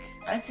 like,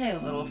 I'd say a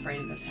little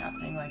afraid of this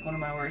happening, like, one of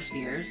my worst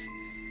fears.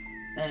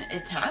 And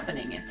it's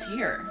happening, it's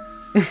here.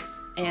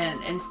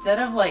 And instead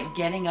of, like,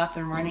 getting up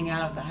and running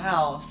out of the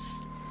house,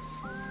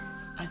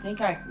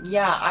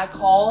 I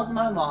called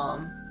my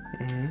mom.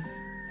 Mm-hmm.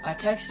 I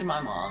texted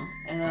my mom,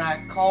 and then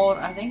I called,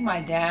 I think,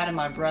 my dad and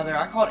my brother.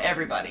 I called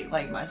everybody,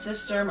 like my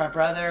sister, my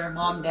brother,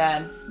 mom,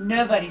 dad.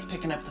 Nobody's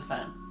picking up the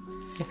phone.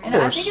 And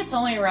I think it's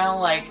only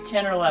around like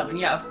 10 or 11.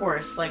 Yeah, of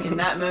course. Like, in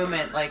that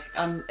moment, like,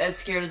 I'm as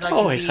scared as I can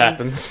be. Always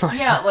happens.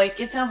 Yeah, like,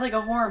 it sounds like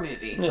a horror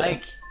movie. Yeah.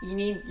 Like,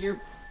 the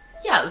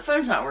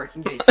phone's not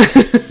working,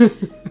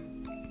 basically.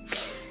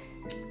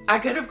 I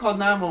could have called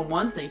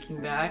 911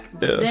 thinking back,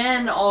 but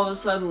then all of a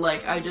sudden,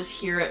 like, I just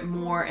hear it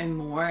more and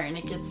more, and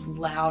it gets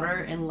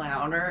louder and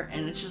louder,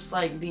 and it's just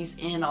like these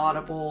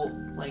inaudible,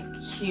 like,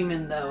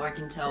 human though I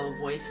can tell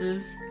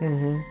voices.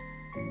 Mm-hmm.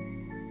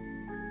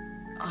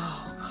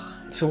 Oh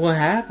god. So what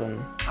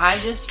happened? I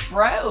just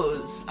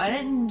froze. I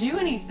didn't do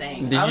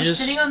anything. I was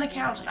sitting on the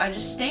couch. I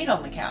just stayed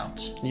on the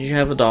couch. Did you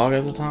have a dog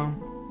at the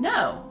time?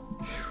 No.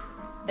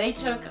 They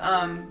took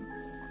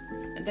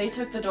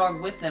the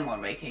dog with them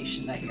on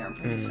vacation that year, I'm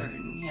pretty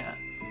certain, yeah.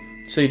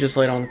 So you just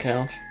laid on the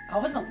couch? I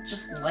wasn't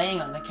just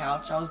laying on the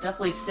couch, I was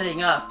definitely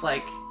sitting up,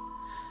 like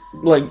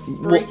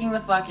freaking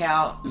the fuck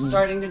out,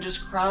 starting to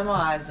just cry my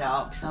eyes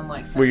out, because I'm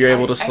like... Were you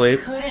able to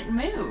sleep? I couldn't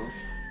move.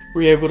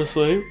 Were you able to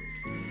sleep?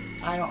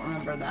 I don't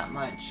remember that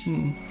much.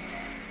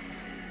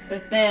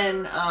 But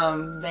then,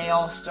 they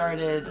all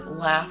started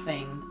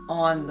laughing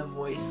on the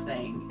voice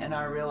thing, and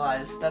I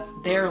realized that's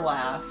their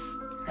laugh.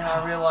 And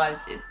I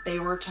realized they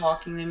were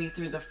talking to me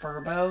through the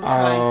Furbo,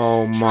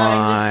 trying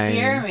to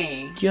scare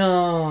me.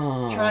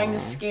 God. Trying to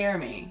scare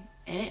me.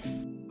 And it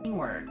f***ing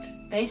worked.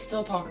 They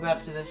still talk about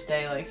it to this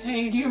day, like,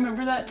 hey, do you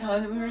remember that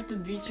time that we were at the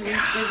beach and we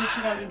scared the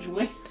shit out of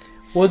Julie?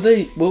 What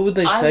would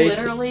they say? I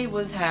literally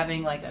was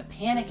having, like, a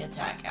panic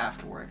attack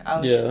afterward. I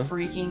was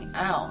freaking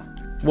out.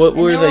 What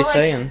were they like,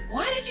 saying?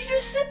 Why did you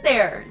just sit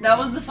there? That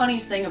was the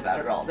funniest thing about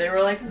it all. They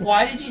were like,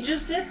 why did you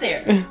just sit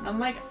there? I'm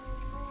like,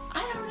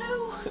 I don't know.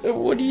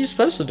 What are you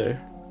supposed to do?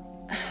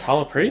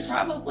 Call a priest?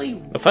 Probably.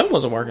 The phone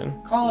wasn't working.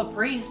 Call a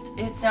priest.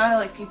 It sounded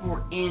like people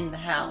were in the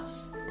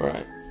house.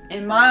 Right.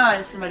 In my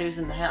eyes, somebody was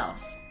in the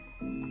house.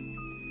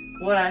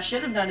 What I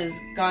should have done is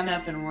gone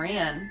up and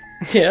ran.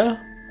 Yeah.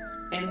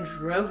 And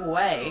drove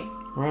away.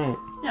 Right.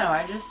 No,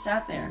 I just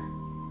sat there.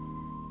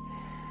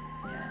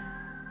 Yeah.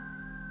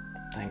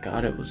 Thank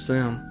God it was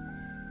them.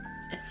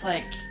 It's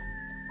like,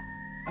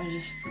 I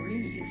just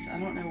freeze. I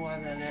don't know why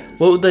that is.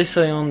 What would they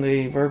say on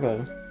the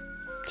Verbo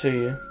to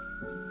you?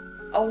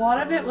 A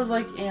lot of it was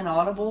like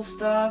inaudible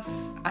stuff.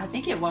 I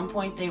think at one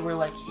point they were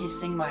like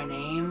hissing my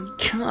name.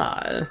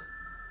 God.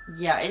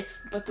 Yeah,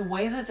 but the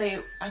way that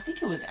I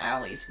think it was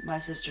Allie's, my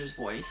sister's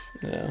voice.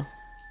 Yeah.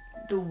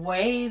 The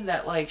way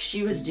that, like,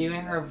 she was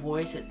doing her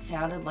voice, it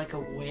sounded like a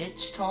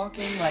witch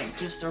talking, like,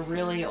 just a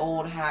really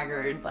old,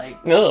 haggard, like,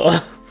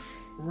 Ugh.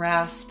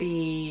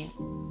 raspy,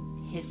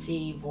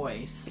 hissy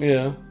voice.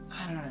 Yeah.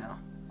 I don't know.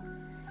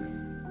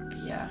 But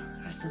yeah,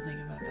 I still think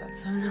about that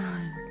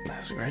sometimes.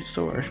 That's a great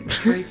story. It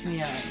freaks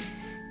me out.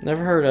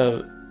 Never heard of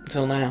it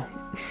till now.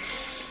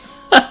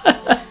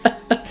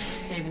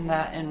 Saving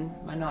that in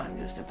my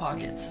non-existent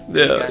pockets. for you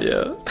Yeah, guys.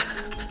 yeah.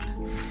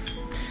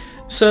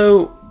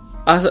 So,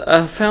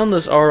 I found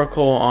this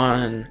article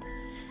on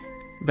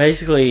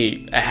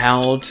basically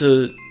how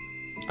to,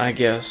 I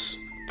guess,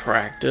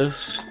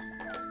 practice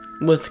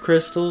with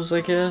crystals,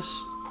 I guess.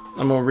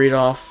 I'm going to read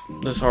off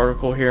this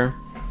article here.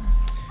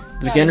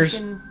 The Yeah, beginner's... you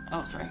can-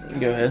 Oh, sorry.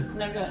 Go ahead.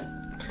 No, go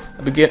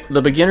ahead.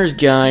 The Beginner's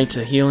Guide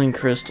to Healing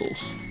Crystals.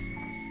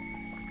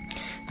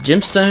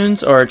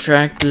 Gemstones are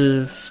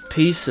attractive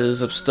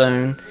pieces of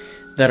stone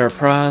that are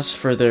prized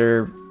for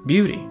their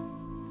beauty.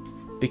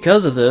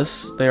 Because of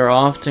this, they are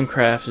often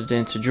crafted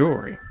into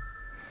jewelry.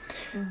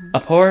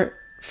 Apart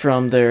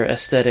from their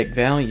aesthetic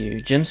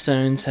value,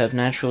 gemstones have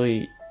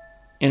naturally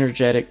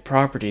energetic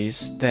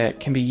properties that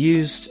can be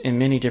used in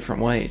many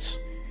different ways.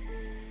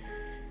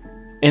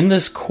 In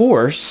this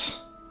course,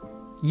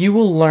 you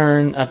will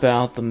learn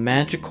about the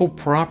magical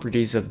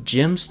properties of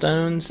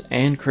gemstones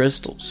and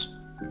crystals,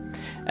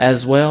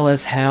 as well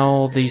as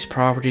how these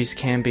properties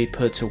can be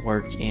put to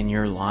work in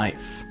your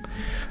life.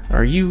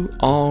 Are you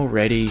all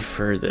ready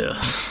for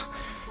this?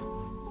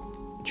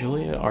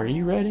 Julia, are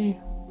you ready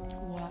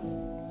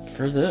What?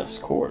 for this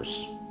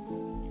course?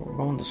 We're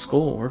going to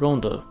school. We're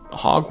going to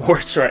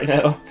Hogwarts right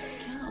now.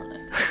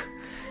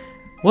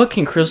 What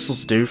can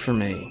crystals do for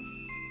me?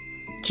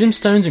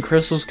 Gemstones and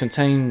crystals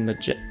contain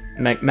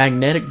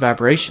magnetic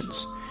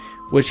vibrations,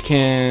 which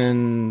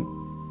can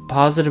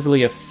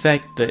positively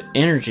affect the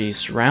energy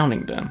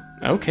surrounding them.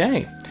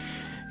 Okay.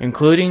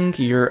 Including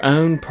your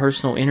own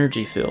personal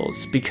energy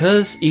fields.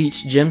 Because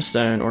each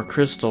gemstone or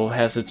crystal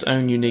has its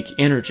own unique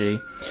energy,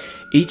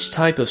 each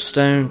type of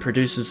stone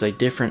produces a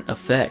different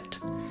effect.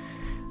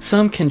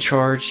 Some can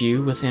charge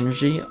you with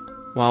energy,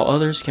 while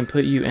others can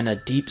put you in a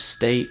deep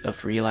state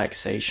of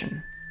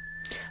relaxation.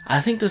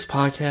 I think this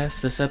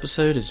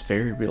episode is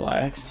very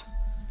relaxed.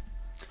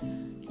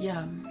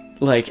 Yeah.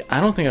 Like,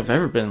 I don't think I've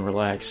ever been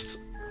relaxed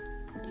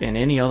in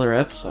any other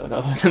episode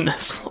other than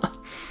this one.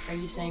 Are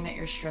you saying that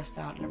you're stressed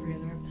out in every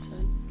other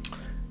episode?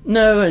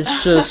 No,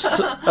 it's just,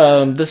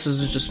 this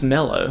is just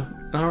mellow.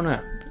 I don't know.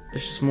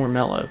 It's just more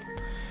mellow.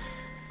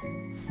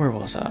 Where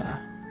was I?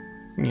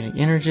 Unique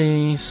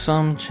energy.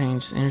 Some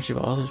change the energy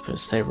while others put a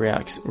state of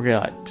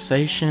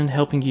relaxation,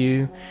 helping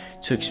you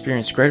to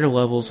experience greater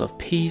levels of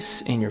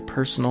peace in your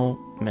personal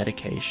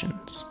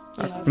meditations.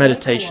 Yeah, I feel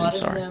Meditation, like a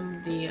lot sorry. of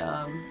them,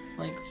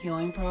 the like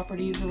healing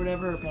properties or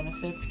whatever, or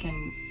benefits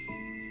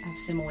can have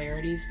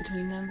similarities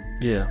between them.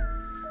 Yeah.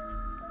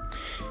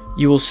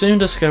 You will soon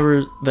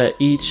discover that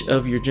each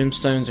of your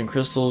gemstones and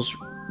crystals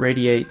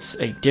radiates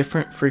a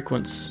different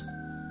frequency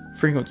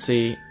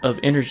of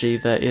energy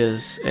that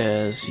is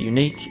as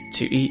unique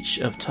to each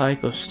of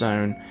type of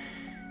stone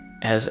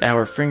as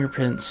our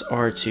fingerprints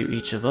are to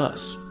each of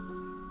us.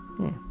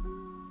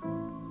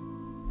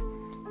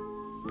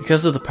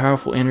 Because of the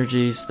powerful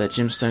energies that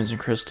gemstones and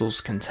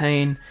crystals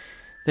contain,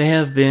 they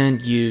have been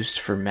used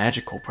for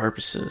magical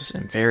purposes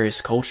in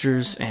various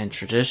cultures and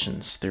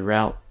traditions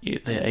throughout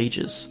the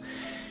ages.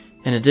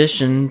 In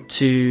addition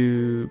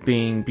to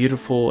being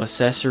beautiful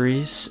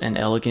accessories and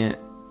elegant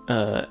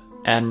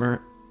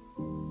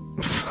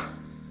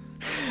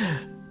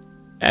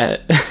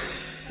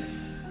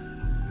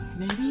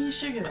Maybe you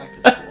should go back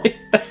to school.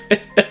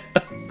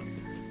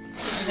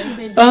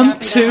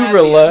 To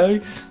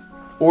relax.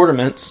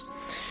 Ornaments.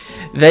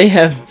 They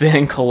have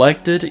been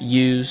collected,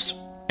 used,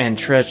 and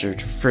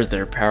treasured for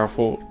their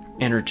powerful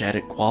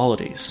energetic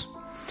qualities.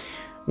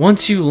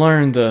 Once you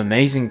learn the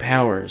amazing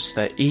powers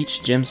that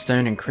each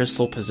gemstone and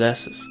crystal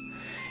possesses,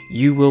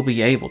 you will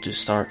be able to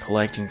start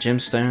collecting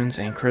gemstones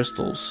and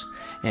crystals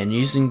and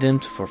using them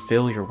to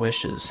fulfill your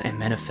wishes and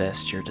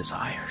manifest your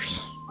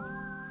desires.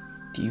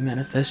 Do you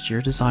manifest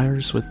your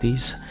desires with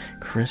these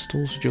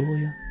crystals,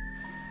 Julia?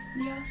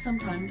 Yeah,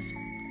 sometimes.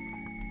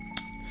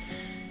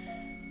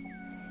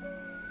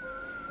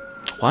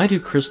 Why do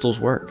crystals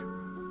work?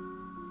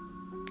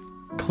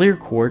 Clear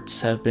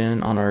quartz have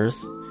been on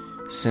Earth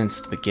since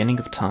the beginning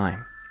of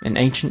time, and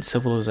ancient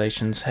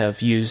civilizations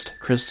have used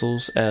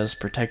crystals as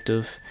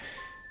protective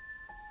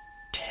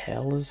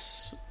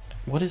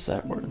What is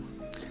that word?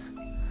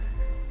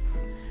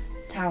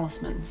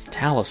 Talismans.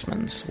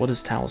 Talismans. What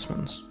is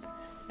talismans?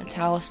 A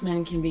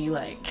talisman can be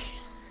like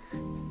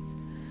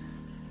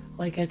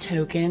a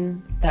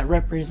token that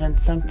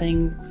represents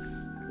something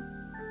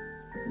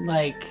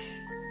like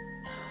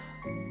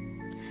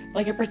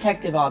a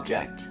protective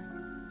object.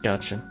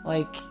 Gotcha.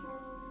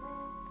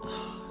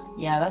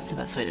 Yeah, that's the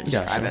best way to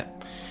describe it.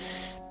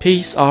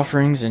 Peace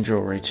offerings and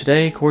jewelry.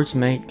 Today, quartz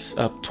makes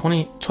up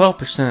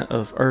 12%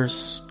 of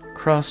Earth's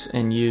across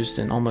and used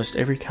in almost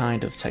every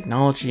kind of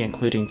technology,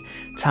 including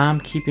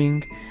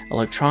timekeeping,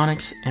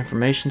 electronics,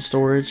 information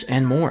storage,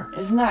 and more.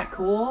 Isn't that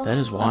cool? That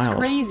is wild. That's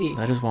crazy.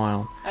 That is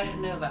wild. I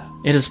didn't know that.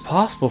 It is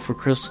possible for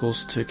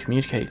crystals to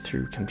communicate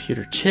through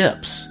computer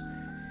chips.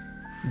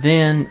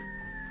 Then,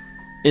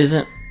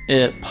 isn't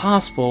it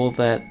possible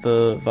that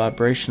the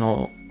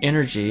vibrational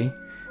energy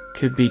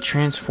could be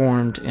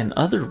transformed in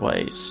other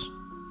ways?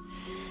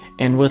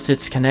 And with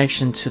its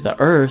connection to the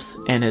earth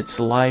and its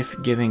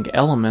life-giving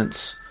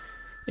elements,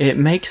 it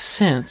makes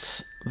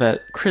sense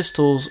that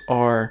crystals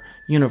are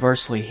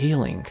universally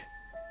healing,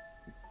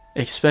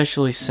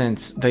 especially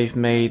since they've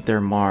made their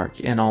mark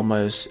in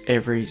almost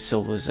every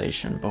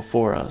civilization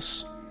before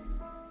us.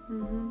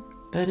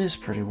 That is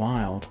pretty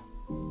wild.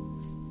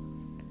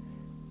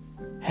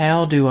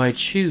 How do I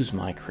choose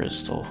my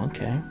crystal?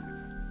 Okay.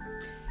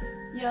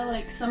 Yeah,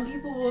 like some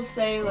people will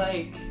say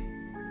like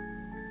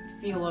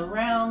feel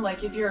around,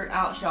 like if you're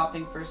out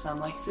shopping for some,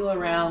 like feel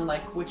around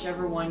like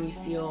whichever one you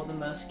feel the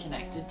most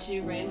connected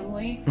to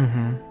randomly.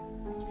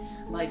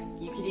 Like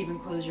you could even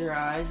close your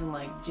eyes and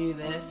like do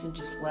this and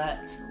just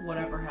let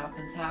whatever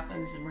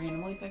happens and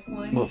randomly pick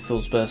one. What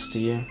feels best to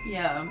you?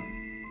 Yeah.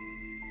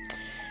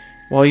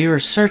 While you are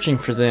searching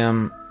for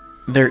them,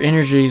 their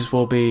energies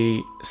will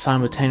be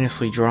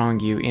simultaneously drawing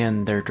you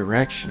in their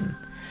direction.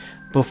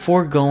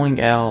 Before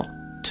going out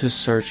to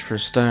search for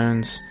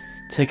stones,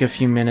 take a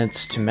few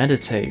minutes to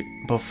meditate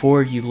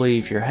before you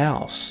leave your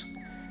house.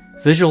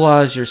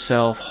 Visualize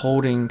yourself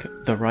holding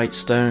the right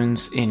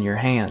stones in your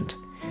hand,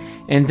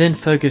 and then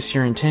focus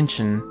your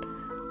intention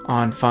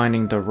on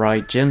finding the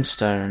right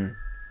gemstone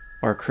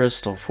or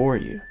crystal for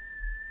you.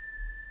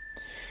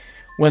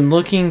 When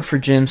looking for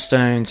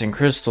gemstones and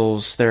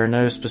crystals, there are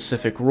no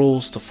specific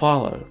rules to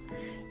follow.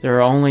 There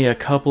are only a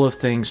couple of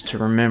things to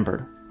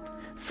remember.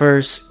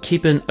 First,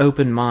 keep an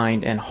open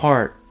mind and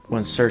heart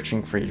when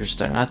searching for your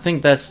stone. I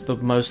think that's the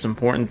most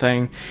important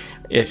thing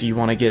if you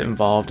want to get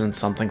involved in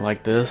something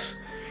like this.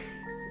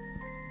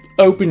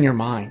 Open your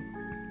mind.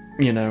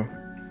 You know,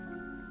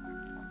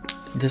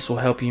 this will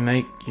help you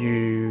make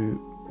you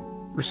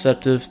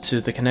receptive to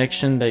the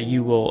connection that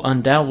you will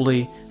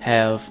undoubtedly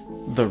have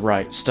the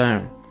right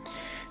stone.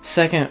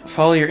 Second,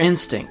 follow your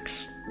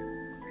instincts.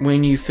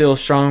 When you feel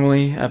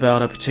strongly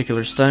about a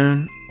particular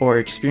stone or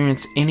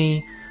experience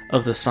any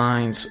of the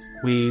signs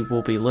we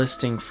will be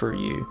listing for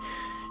you,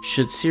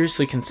 should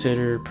seriously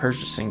consider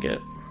purchasing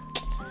it.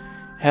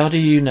 How do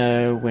you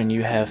know when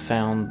you have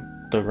found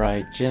the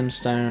right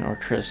gemstone or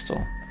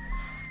crystal?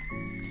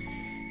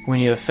 When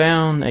you have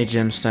found a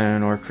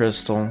gemstone or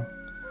crystal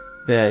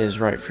that is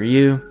right for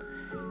you,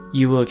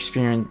 you will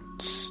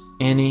experience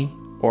any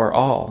or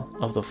all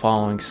of the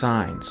following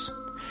signs.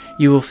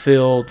 You will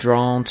feel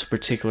drawn to a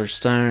particular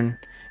stone.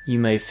 You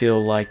may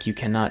feel like you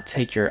cannot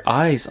take your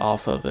eyes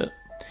off of it.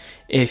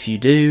 If you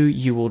do,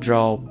 you will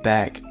draw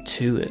back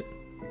to it.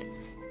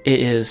 It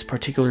is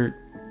particular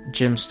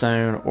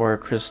gemstone or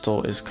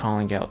crystal is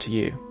calling out to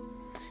you,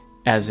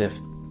 as if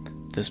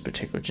this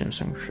particular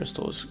gemstone or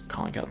crystal is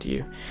calling out to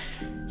you.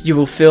 You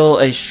will feel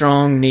a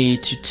strong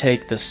need to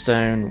take the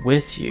stone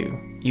with you.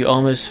 You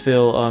almost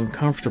feel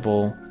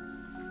uncomfortable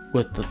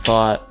with the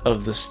thought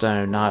of the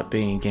stone not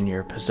being in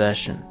your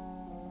possession.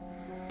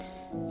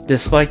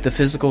 Despite the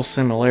physical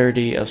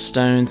similarity of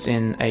stones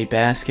in a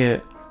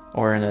basket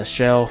or in a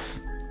shelf,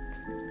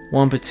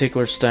 one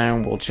particular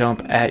stone will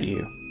jump at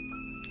you,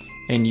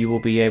 and you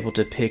will be able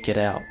to pick it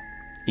out,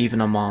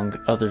 even among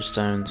other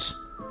stones.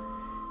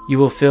 You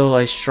will feel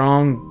a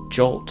strong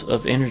jolt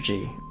of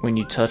energy when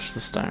you touch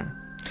the stone.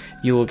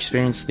 You will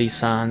experience these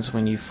signs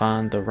when you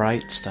find the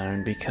right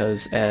stone,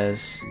 because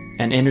as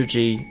an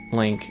energy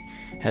link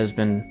has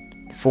been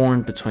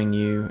formed between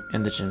you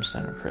and the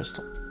gemstone or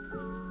crystal.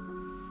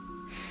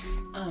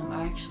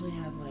 I actually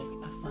have like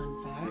a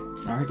fun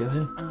fact. Alright, go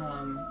ahead.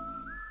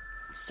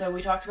 So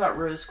we talked about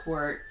rose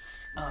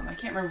quartz. I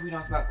can't remember if we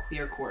talked about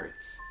clear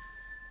quartz.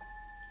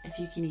 If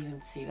you can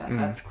even see that,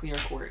 that's clear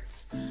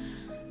quartz.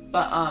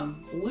 But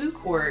blue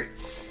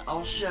quartz,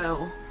 I'll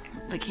show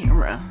the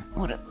camera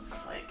what it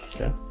looks like. Okay.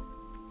 Here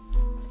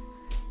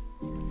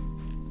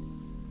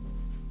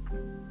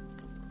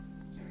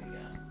we go.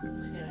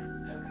 It's like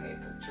an okay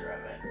picture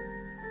of it.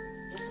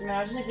 Just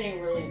imagine it being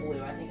really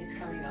blue. I think it's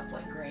coming up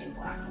like gray and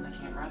black on the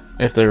camera.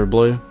 If they were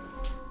blue?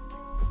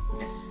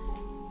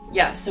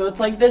 Yeah, so it's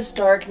like this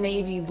dark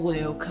navy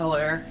blue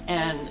color,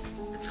 and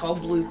it's called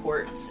blue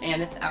quartz,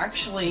 and it's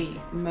actually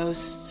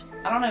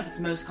I don't know if it's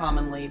most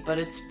commonly, but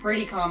it's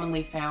pretty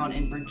commonly found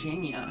in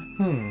Virginia.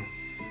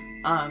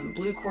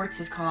 Blue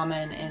quartz is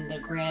common in the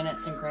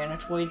granites and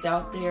granitoids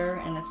out there,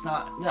 and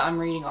I'm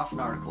reading off an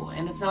article,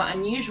 and it's not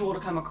unusual to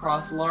come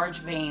across large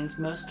veins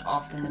most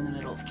often in the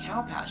middle of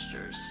cow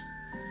pastures.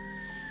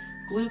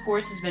 Blue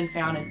quartz has been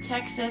found in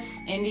Texas,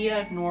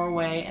 India,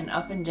 Norway, and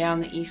up and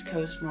down the east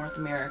coast of North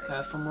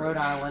America, from Rhode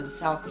Island to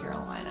South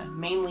Carolina,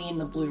 mainly in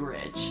the Blue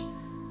Ridge.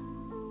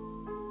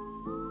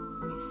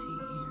 Let me see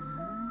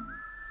here.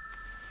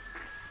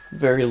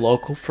 Very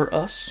local for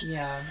us.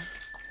 Yeah.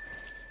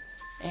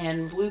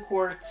 And blue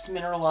quartz,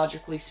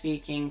 mineralogically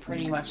speaking,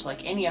 pretty much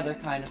like any other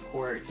kind of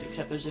quartz,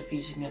 except there's a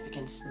few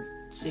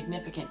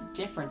significant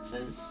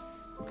differences.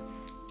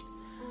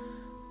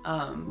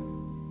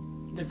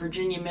 The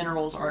Virginia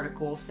Minerals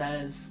article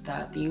says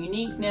that the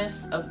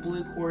uniqueness of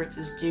blue quartz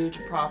is due to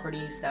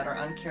properties that are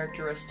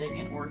uncharacteristic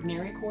in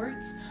ordinary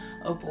quartz: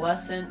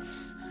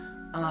 opalescence,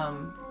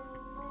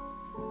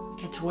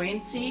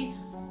 chatoyancy,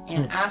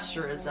 and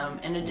asterism.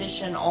 In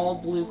addition, all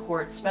blue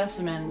quartz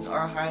specimens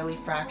are highly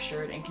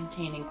fractured and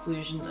contain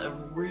inclusions of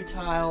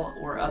rutile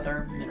or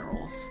other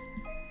minerals.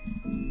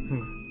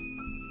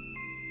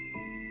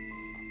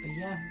 But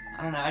yeah,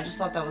 I don't know. I just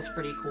thought that was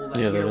pretty cool that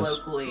here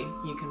locally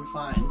you can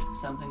find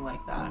something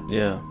like that.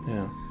 Yeah.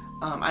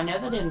 I know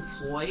that in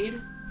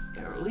Floyd,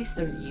 or at least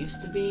there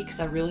used to be, because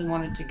I really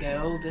wanted to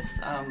go,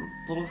 this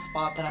little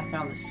spot that I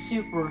found, this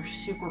super,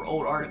 super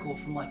old article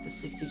from like the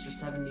 60s or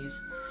 70s,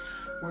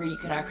 where you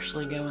could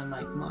actually go and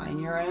like mine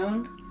your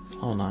own.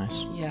 Oh,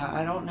 nice. Yeah,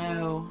 I don't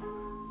know.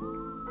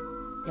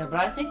 Yeah, but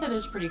I think that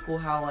is pretty cool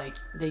how like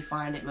they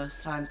find it most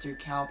of the time through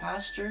cow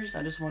pastures.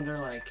 I just wonder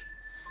like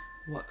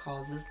what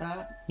causes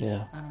that.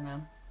 Yeah. I don't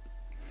know.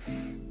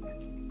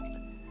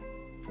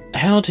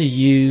 How to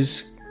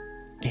use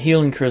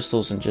healing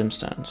crystals and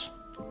gemstones.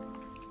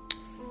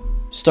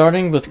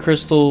 Starting with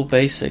crystal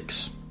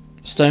basics.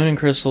 Stone and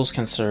crystals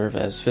can serve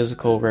as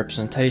physical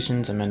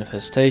representations and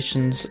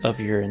manifestations of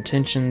your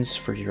intentions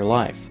for your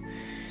life.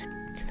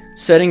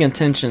 Setting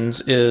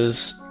intentions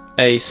is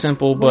a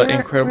simple but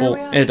incredible...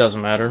 It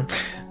doesn't matter.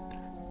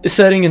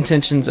 Setting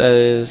intentions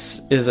is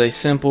a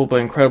simple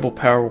but incredible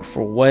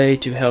powerful way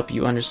to help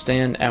you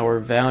understand our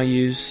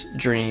values,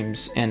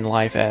 dreams, and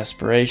life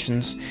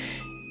aspirations.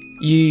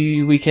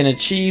 We can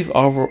achieve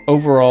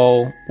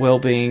overall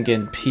well-being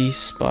and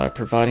peace by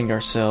providing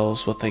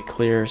ourselves with a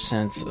clear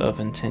sense of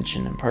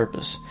intention and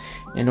purpose.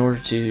 In order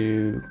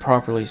to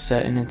properly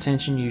set an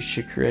intention, you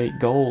should create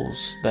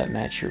goals that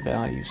match your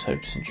values,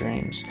 hopes, and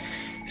dreams.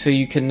 So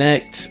you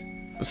connect,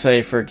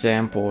 say for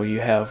example, you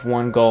have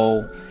one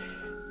goal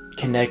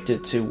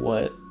connected to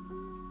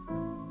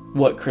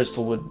what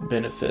crystal would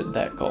benefit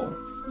that goal.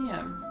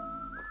 Yeah.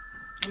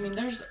 I mean,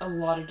 there's a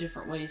lot of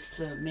different ways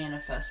to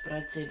manifest, but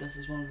I'd say this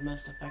is one of the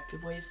most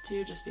effective ways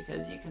too, just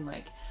because you can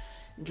like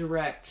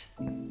direct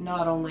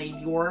not only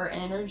your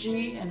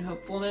energy and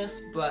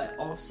hopefulness, but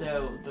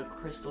also the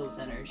crystal's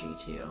energy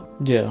too.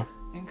 Yeah.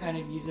 And kind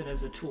of use it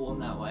as a tool in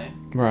that way.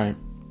 Right.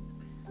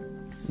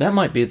 That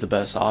might be the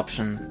best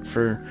option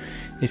for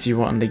if you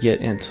want to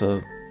get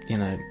into,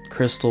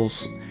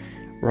 crystals,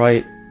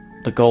 write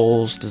the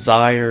goals,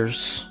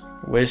 desires,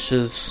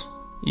 wishes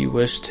you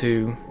wish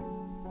to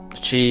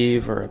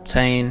achieve or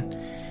obtain,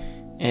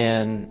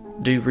 and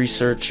do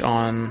research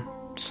on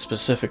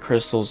specific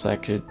crystals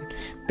that could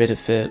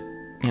benefit,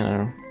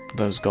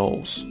 those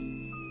goals.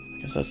 I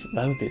guess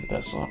that would be the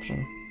best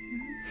option.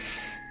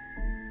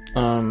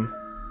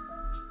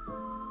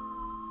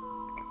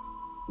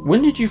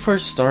 When did you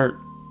first start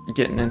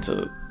getting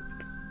into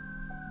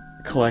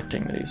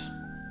collecting these?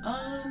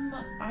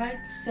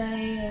 I'd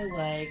say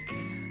like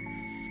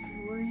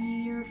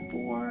 3 or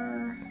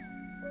 4.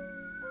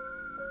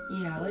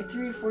 Yeah, like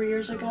 3 or 4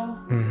 years ago.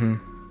 Mm-hmm.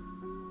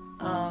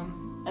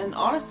 And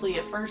honestly,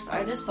 at first,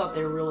 I just thought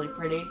they were really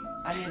pretty.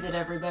 I knew that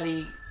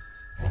everybody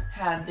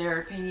had their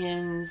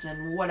opinions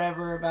and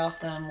whatever about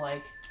them.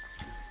 Like,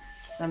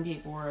 some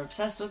people were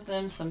obsessed with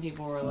them. Some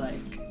people were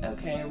like,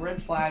 okay,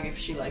 red flag if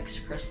she likes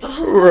crystals.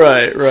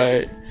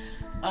 Right.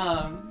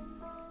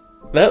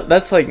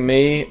 That's like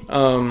me.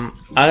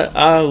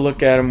 I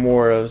look at them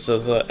more as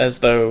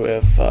though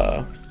if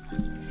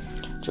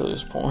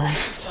Julia's pouring.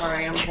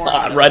 Sorry, I'm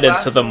pouring. Right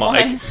into the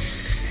mic.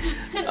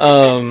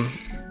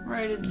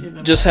 Right into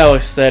the just mic. how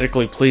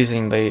aesthetically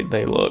pleasing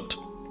they looked.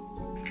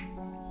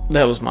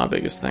 That was my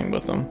biggest thing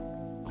with them.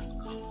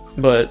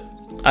 But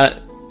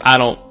I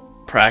don't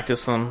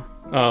practice them.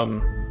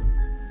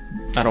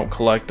 I don't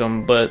collect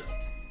them, but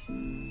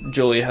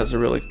Julia has a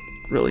really,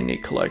 really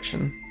neat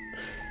collection.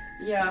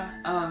 Yeah,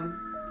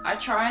 I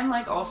try and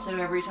like also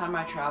every time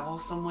I travel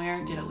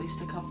somewhere get at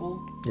least a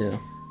couple. Yeah.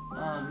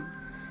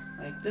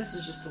 Like this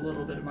is just a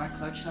little bit of my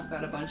collection. I've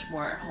got a bunch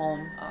more at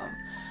home.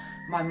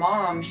 My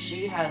mom,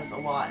 she has a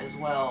lot as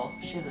well.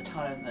 She has a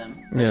ton of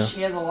them. But Yeah.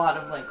 she has a lot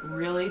of like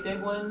really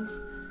big ones.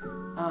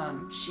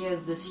 She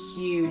has this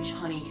huge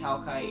honey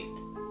calcite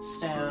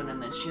stone,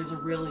 and then she has a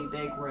really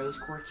big rose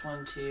quartz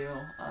one too.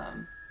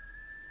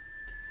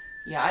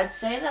 Yeah, I'd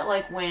say that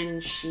like when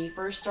she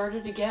first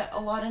started to get a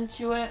lot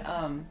into it,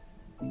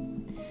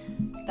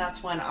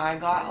 that's when I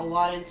got a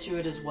lot into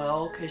it as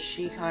well, because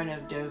she kind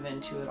of dove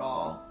into it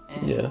all,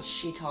 and Yeah.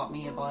 she taught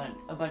me about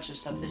a bunch of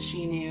stuff that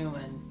she knew,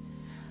 and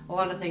a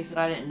lot of things that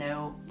I didn't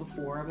know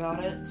before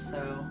about it,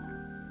 so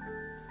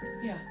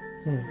yeah.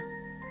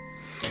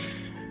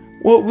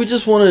 Well, we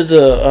just wanted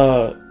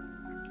to,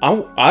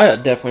 I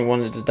definitely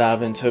wanted to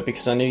dive into it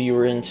because I knew you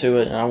were into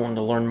it and I wanted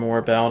to learn more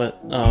about it.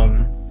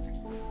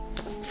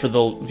 For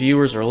the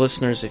viewers or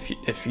listeners,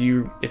 if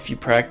you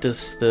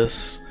practice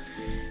this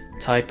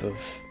type of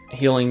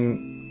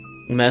healing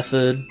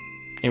method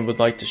and would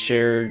like to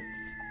share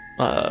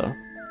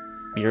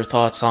your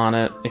thoughts on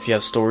it. If you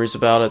have stories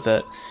about it,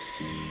 that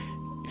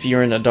if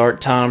you're in a dark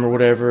time or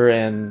whatever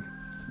and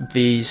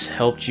these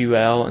helped you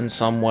out in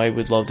some way,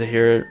 we'd love to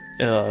hear it.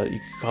 You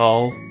could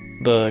call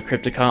the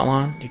Cryptic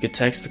Hotline. You could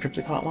text the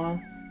Cryptic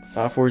Hotline,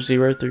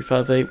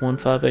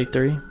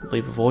 540-358-1583.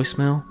 Leave a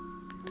voicemail,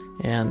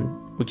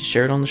 and we can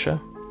share it on the show.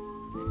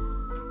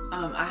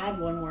 I had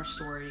one more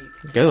story.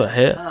 Go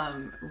ahead.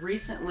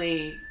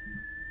 Recently,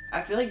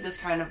 I feel like this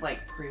kind of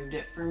like proved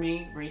it for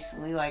me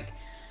recently. Like,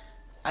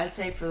 I'd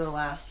say for the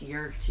last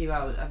year or two,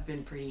 I've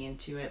been pretty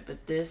into it,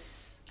 but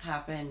this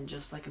happened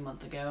just like a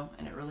month ago,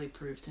 and it really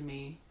proved to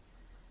me,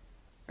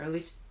 or at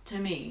least to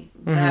me,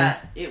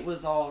 that it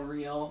was all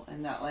real,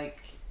 and that,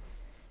 like,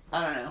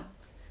 I don't know.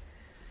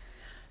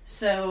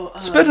 So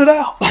spit it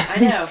out. I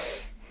know.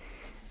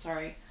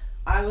 Sorry.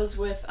 I was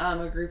with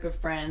a group of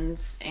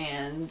friends,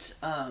 and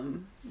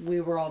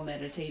we were all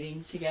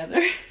meditating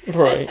together.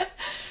 Right.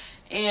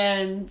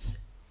 And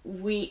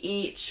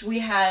we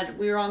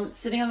were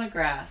sitting on the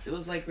grass. It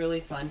was like really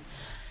fun.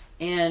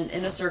 And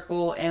in a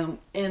circle, and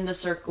in the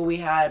circle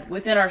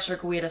within our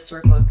circle we had a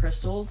circle of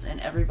crystals, and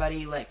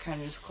everybody like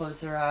kind of just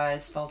closed their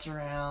eyes, felt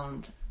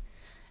around,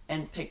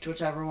 and picked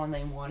whichever one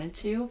they wanted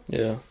to.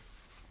 Yeah.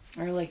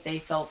 Or like they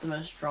felt the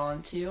most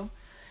drawn to.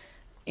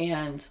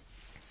 And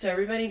so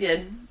everybody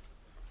did.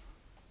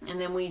 And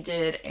then we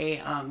did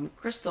a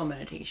crystal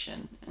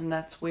meditation, and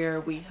that's where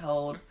we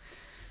held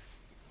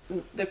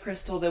the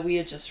crystal that we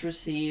had just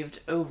received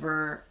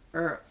over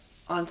or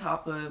on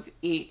top of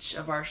each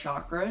of our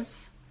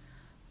chakras.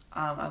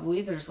 I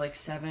believe there's like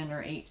 7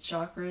 or 8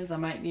 chakras. I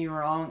might be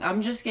wrong.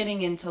 I'm just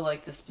getting into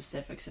like the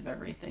specifics of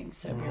everything,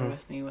 so bear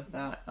with me with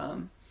that.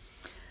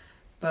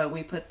 But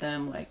we put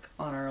them like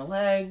on our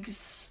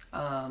legs,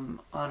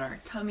 on our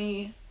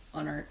tummy,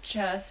 on our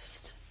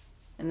chest,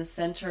 in the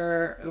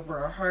center, over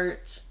our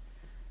heart.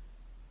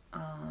 I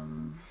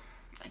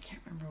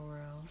can't remember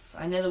where else.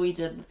 I know that we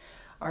did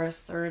our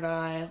third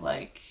eye,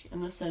 like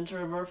in the center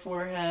of our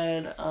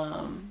forehead,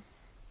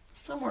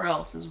 somewhere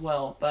else as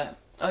well, but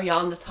oh yeah,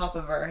 on the top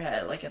of our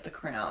head, like at the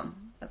crown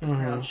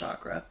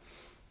chakra.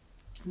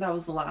 That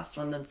was the last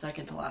one. Then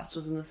second to last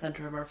was in the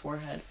center of our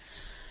forehead.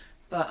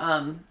 But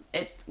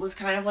it was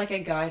kind of like a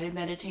guided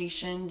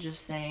meditation,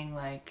 just saying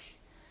like,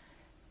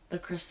 the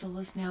crystal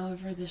is now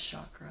over this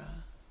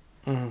chakra.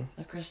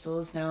 The crystal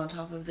is now on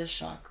top of this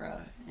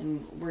chakra,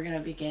 and we're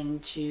gonna begin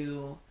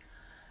to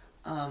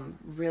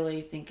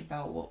really think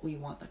about what we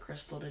want the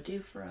crystal to do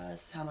for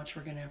us, how much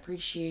we're gonna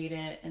appreciate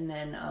it, and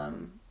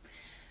then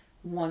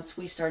once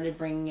we started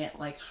bringing it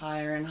like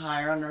higher and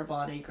higher on our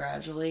body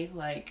gradually,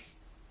 like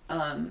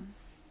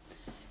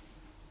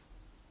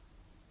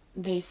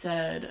they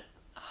said,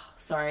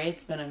 sorry,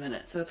 it's been a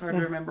minute, so it's hard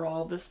to remember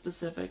all the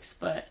specifics,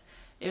 but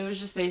it was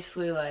just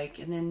basically like,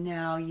 and then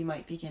now you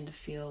might begin to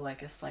feel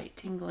like a slight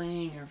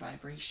tingling or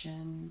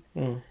vibration.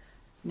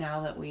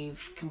 Now that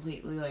we've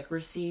completely like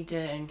received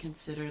it and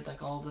considered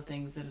like all the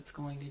things that it's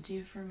going to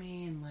do for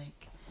me, and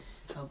like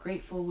how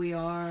grateful we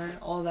are,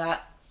 all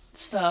that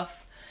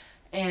stuff.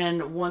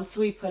 And once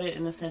we put it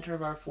in the center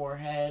of our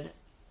forehead,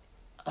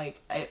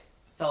 like, it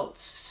felt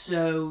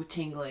so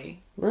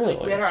tingly. Really?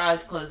 Like, we had our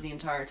eyes closed the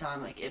entire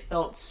time. Like, it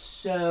felt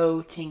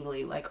so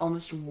tingly, like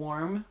almost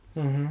warm.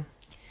 And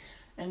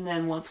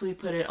then once we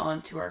put it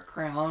onto our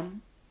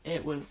crown,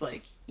 it was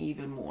like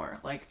even more.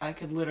 Like, I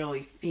could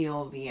literally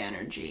feel the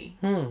energy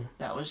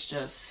that was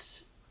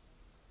just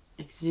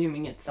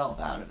exhuming itself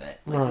out of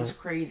it. Like, it was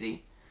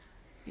crazy.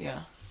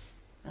 Yeah.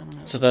 I don't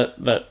know. So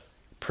that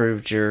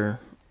proved your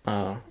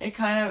it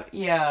kind of,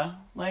 yeah,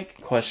 like,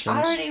 questions.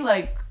 I already,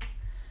 like,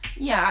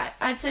 yeah,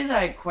 I'd say that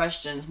I had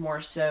questions more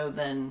so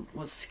than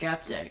was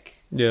skeptic.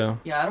 Yeah.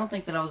 Yeah, I don't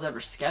think that I was ever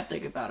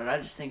skeptic about it. I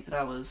just think that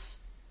I was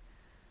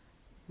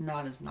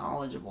not as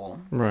knowledgeable.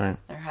 Right.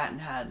 Or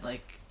hadn't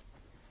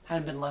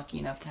been lucky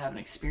enough to have an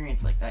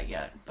experience like that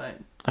yet, but...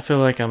 I feel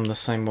like I'm the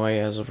same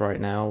way as of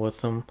right now with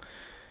them.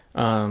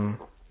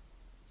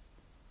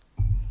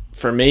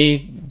 For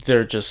me,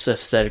 they're just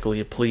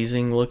aesthetically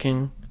pleasing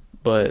looking,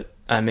 but,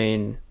 I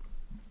mean,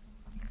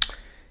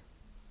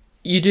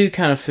 you do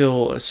kind of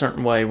feel a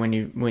certain way when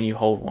you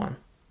hold one.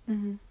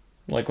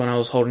 Like when I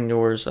was holding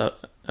yours, it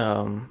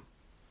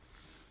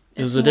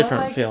was a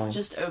different like feeling.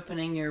 Just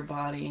opening your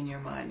body and your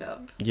mind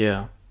up.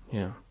 Yeah.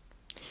 And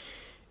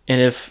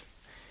if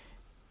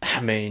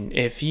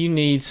you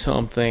need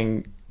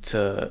something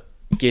to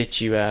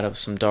get you out of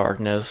some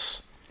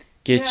darkness,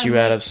 you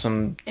out of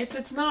some... If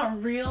it's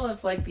not real,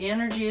 if, like, the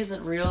energy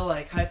isn't real,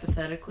 like,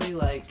 hypothetically,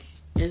 like,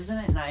 isn't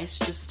it nice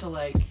just to,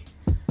 like,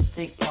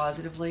 think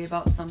positively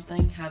about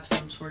something, have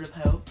some sort of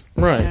hope?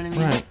 Right, you know what I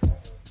mean? right.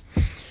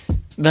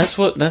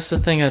 That's the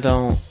thing I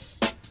don't...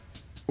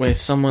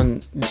 If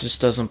someone just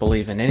doesn't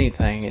believe in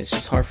anything, it's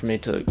just hard for me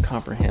to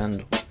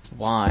comprehend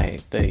why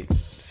they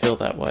feel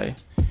that way.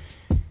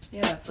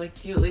 Yeah, it's like,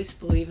 do you at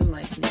least believe in,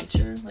 like,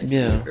 nature? Like,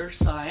 yeah. Or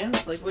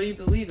science? Like, what do you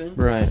believe in?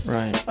 Right.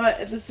 But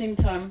at the same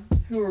time,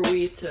 who are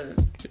we to...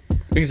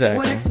 Exactly.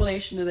 What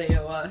explanation do they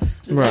owe us?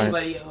 Does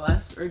anybody owe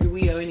us? Or do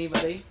we owe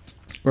anybody?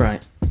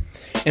 Right.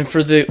 And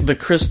for the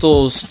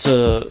crystals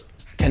to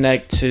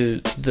connect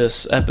to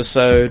this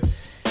episode,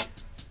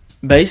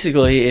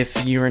 basically,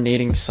 if you are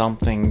needing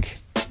something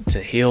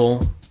to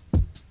heal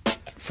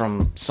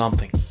from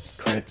something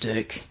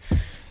cryptic,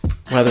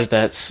 whether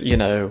that's,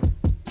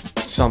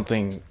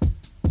 something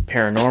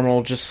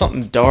paranormal, just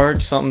something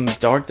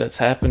dark that's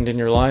happened in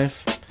your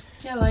life.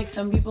 Yeah, like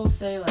some people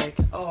say, like,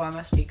 oh, I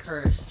must be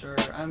cursed, or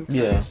I'm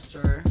cursed,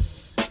 or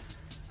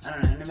I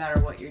don't know, no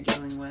matter what you're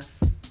dealing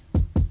with,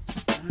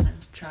 I don't know,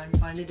 try and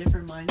find a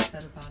different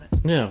mindset about it.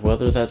 Yeah,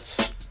 whether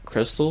that's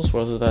crystals,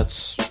 whether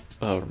that's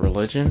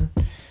religion,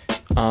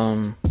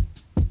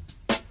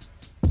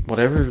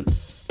 whatever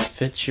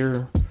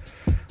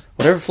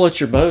floats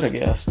your boat, I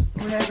guess.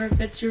 Whatever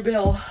fits your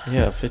bill.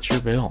 Yeah, fits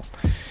your bill.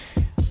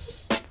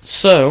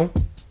 So,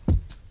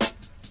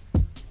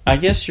 I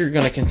guess you're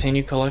going to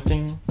continue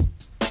collecting?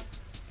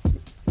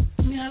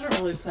 Yeah, I don't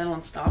really plan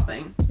on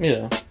stopping.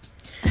 Yeah.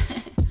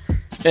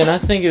 And I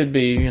think it would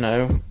be,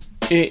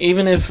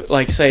 even if,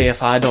 say,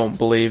 if I don't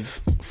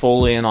believe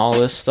fully in all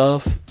this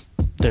stuff,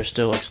 they're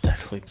still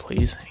aesthetically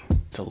pleasing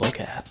to look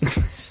at.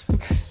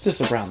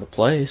 Just around the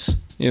place,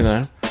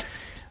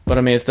 But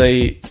I mean, if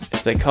they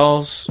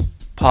cause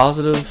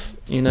positive,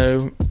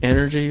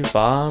 energy,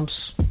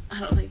 vibes. I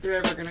don't think they're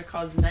ever going to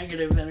cause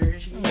negative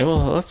energy. Yeah, well,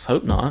 let's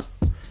hope not.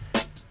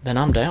 Then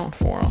I'm down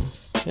for them.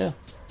 Yeah.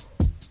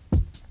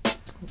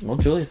 Well,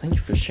 Julia, thank you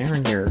for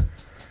sharing your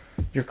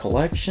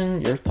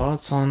collection, your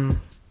thoughts on,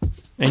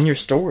 and your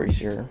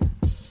stories.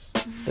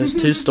 Those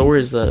 2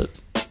 stories that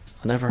I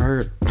never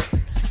heard.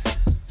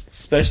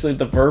 Especially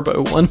the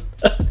Verbo one.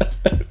 God.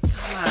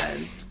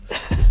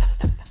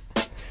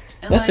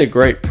 That's a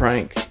great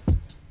prank.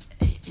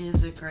 It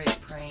is a great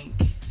prank.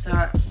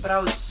 But I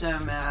was so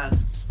mad.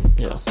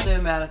 Yeah. I was so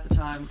mad at the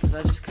time because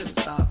I just couldn't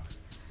stop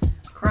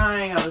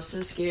crying. I was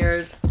so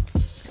scared.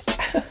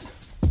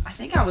 I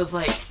think I was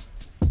like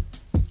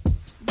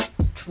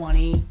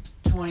 20,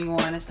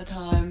 21 at the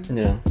time.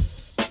 Yeah.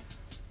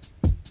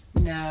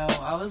 No,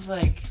 I was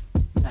like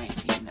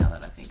 19 now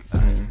that I think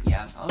about it.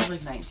 Yeah, I was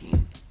like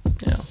 19.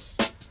 Yeah.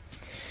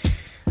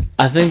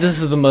 I think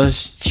this is the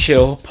most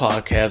chill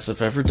podcast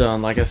I've ever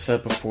done, like I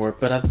said before,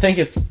 but I think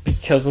it's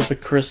because of the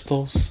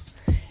crystals.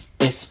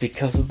 It's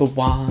because of the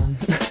wine.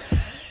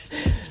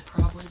 It's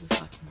probably the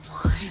fucking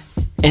wine.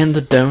 And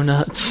the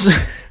donuts.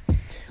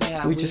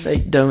 Yeah, we just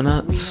ate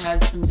donuts. We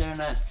had some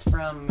donuts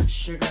from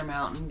Sugar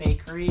Mountain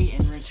Bakery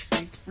in Rich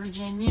Creek,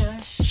 Virginia.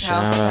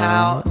 Shout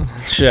out.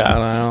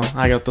 Shout out.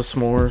 I got the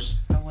s'mores.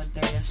 I went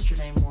there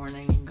yesterday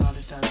morning and got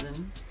a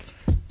dozen.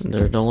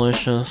 They're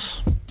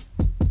delicious.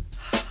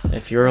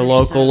 If you're a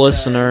local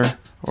listener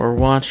or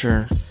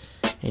watcher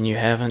and you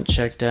haven't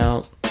checked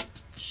out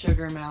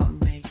Sugar Mountain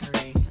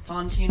Bakery, it's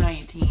on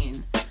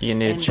 219. You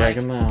need to check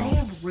them out. They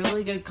have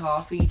really good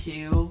coffee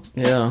too.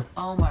 Yeah.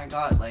 Oh my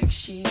god,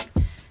 she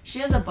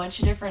has a bunch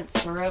of different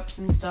syrups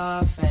and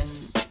stuff, and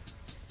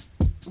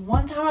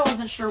one time I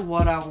wasn't sure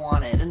what I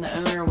wanted, and the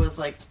owner was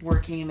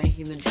working and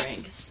making the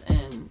drinks,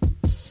 and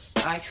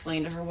I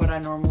explained to her what I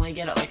normally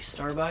get at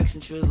Starbucks,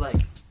 and she was like,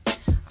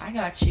 I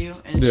got you,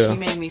 and she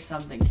made me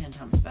something 10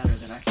 times better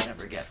than I could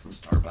ever get from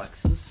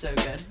Starbucks. It was so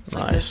good. It's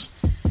nice. This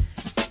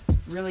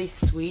really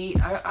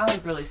sweet, I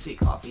like really sweet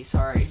coffee,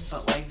 sorry,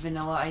 but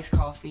vanilla iced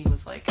coffee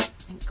with I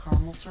think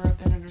caramel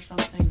syrup in it or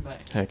something, but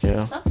heck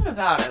yeah. Something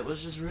about it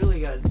was just really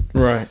good.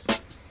 Right.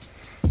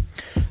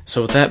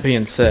 So with that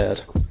being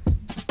said,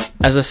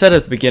 as I said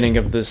at the beginning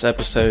of this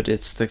episode,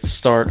 it's the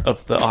start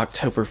of the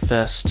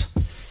Oktoberfest.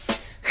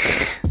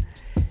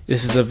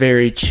 This is a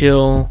very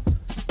chill,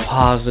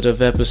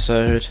 positive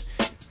episode,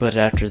 but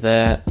after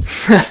that,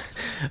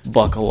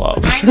 buckle up.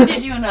 I need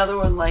to do another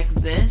one like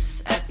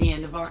this at the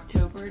end of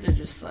October to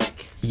just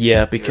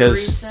yeah,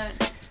 because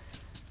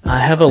I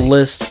have a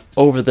list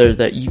over there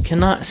that you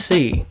cannot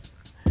see.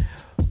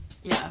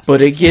 Yeah,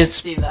 but it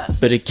gets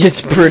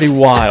pretty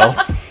wild.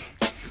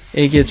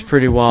 It gets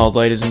pretty wild,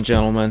 ladies and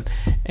gentlemen,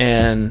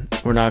 and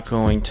we're not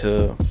going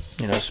to,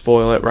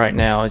 spoil it right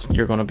now.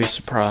 You're going to be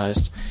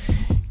surprised.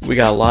 We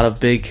got a lot of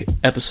big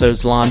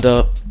episodes lined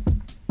up.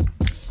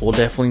 We'll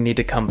definitely need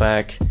to come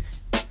back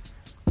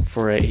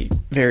for a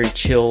very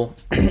chill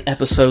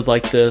episode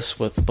like this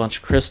with a bunch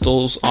of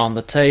crystals on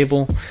the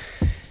table.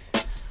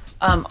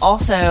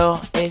 Also,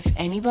 if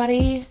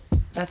anybody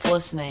that's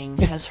listening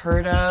has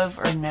heard of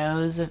or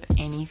knows of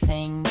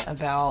anything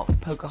about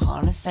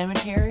Pocahontas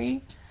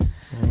Cemetery,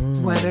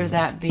 whether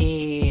that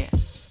be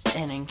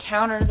an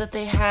encounter that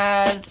they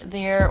had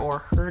there or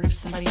heard of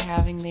somebody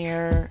having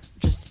there,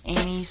 just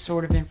any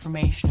sort of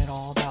information at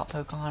all about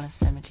Pocahontas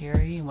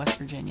Cemetery in West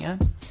Virginia,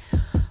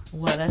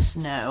 let us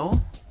know.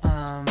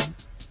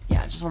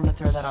 Yeah, I just wanted to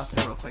throw that out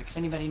there real quick if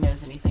anybody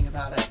knows anything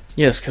about it.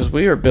 Yes, because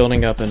we are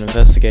building up an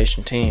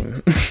investigation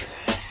team.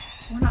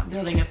 We're not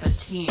building up a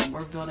team,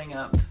 we're building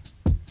up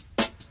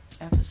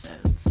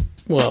episodes.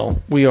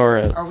 Well, we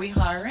are. Are we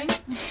hiring?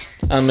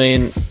 I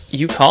mean,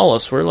 you call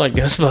us. We're like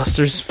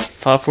Ghostbusters,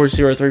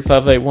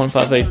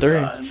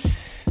 540-358-1583.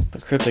 The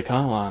Cryptic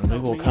Hotline. We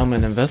will come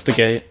and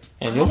investigate,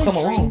 and you'll come I had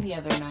a dream along. the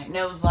other night.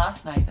 No, it was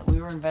last night that we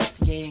were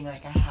investigating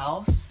like a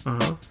house,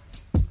 Uh-huh.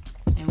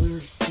 and we were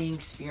seeing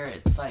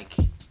spirits, like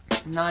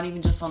not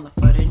even just on the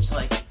footage,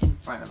 like in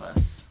front of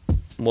us.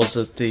 Was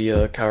it the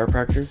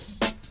chiropractor?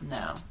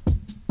 No.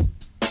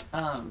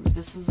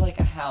 This was like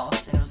a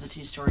house, and it was a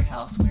 2-story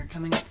house. We were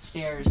coming up the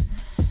stairs,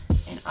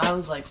 and I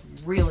was like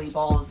really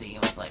ballsy. I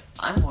was like,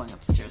 I'm going up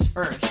the stairs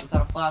first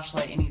without a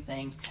flashlight,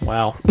 anything.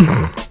 Wow.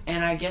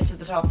 And I get to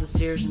the top of the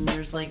stairs, and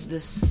there's like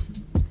this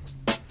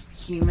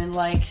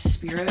human-like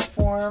spirit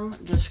form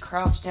just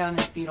crouched down in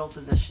fetal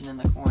position in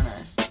the corner.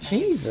 I could see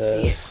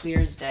it Jesus. clear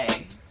as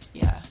day.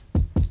 Yeah.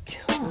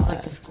 It was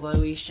like this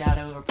glowy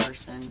shadow of a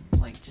person,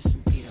 like just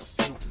in fetal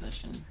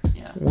position.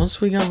 Yeah.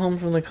 Once we got home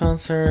from the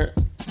concert,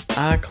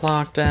 I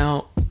clocked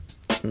out,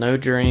 no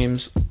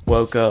dreams,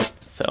 woke up,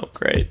 felt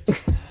great.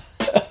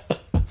 Can't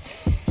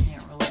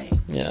relate.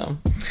 Yeah.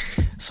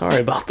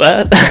 Sorry about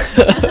that.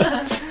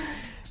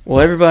 Well,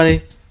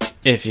 everybody,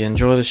 if you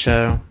enjoy the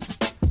show,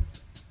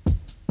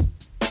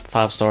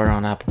 5-star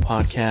on Apple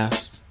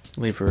Podcasts,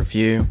 leave a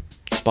review,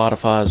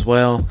 Spotify as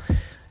well.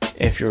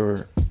 If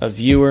you're a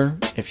viewer,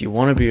 if you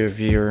want to be a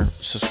viewer,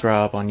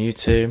 subscribe on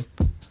YouTube,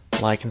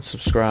 like and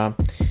subscribe.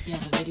 Yeah,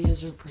 the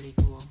videos are pretty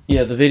cool.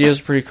 Yeah, the video's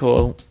pretty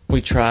cool.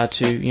 We try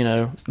to,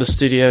 the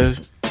studio,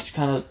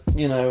 kind of,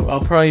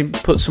 I'll probably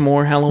put some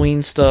more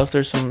Halloween stuff.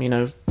 There's some,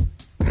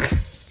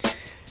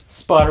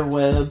 spider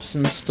webs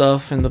and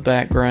stuff in the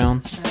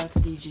background. Shout out to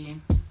DG.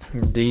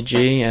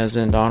 DG, as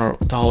in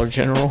Dollar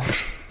General.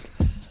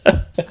 I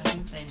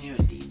think they knew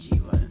what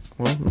DG was.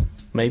 Well,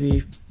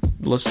 maybe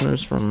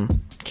listeners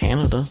from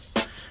Canada.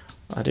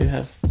 I do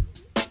have...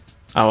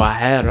 Oh, I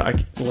had a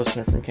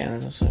listener from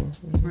Canada, so...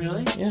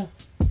 Really? Yeah.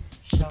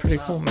 Shout Pretty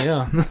out. cool,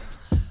 yeah.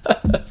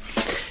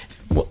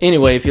 Well,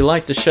 anyway, if you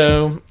like the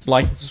show,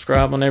 like and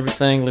subscribe on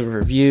everything, leave a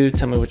review,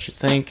 tell me what you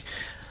think.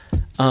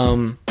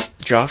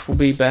 Josh will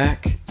be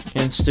back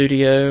in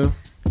studio.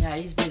 Yeah,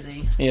 he's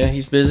busy. Yeah,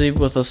 he's busy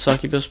with a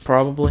succubus,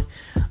 probably.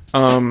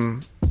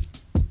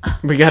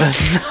 We got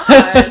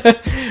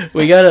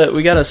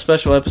a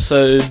special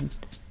episode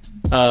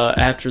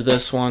after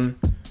this one.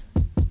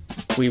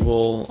 We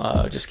will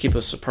just keep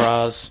a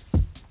surprise,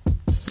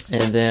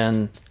 and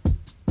then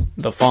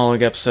the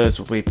following episodes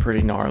will be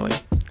pretty gnarly.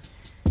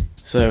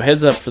 So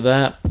heads up for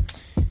that.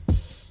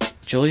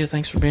 Julia,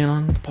 thanks for being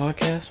on the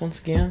podcast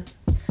once again.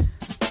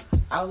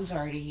 I was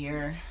already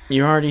here.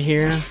 You're already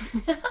here,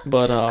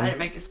 but I didn't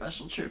make a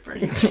special trip or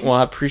anything. well,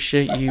 I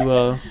appreciate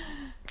you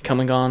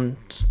coming on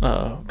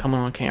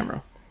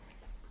camera.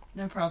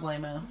 No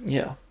problemo.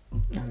 Yeah,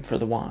 and for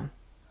the wine.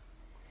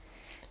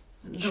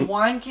 The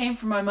wine came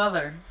from my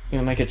mother. You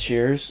wanna make a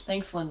cheers?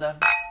 Thanks, Linda.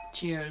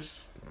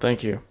 Cheers.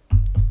 Thank you.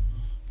 What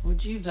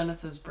would you have done if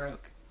those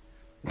broke?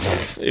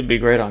 It'd be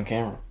great on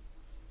camera.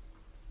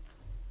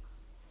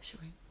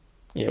 Should we?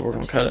 Yeah, we're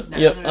gonna cut it. No,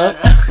 Yep. no.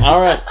 All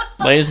right,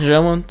 ladies and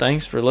gentlemen,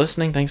 thanks for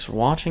listening. Thanks for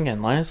watching,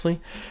 and lastly,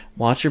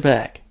 watch your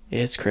back.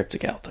 It's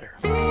cryptic out there.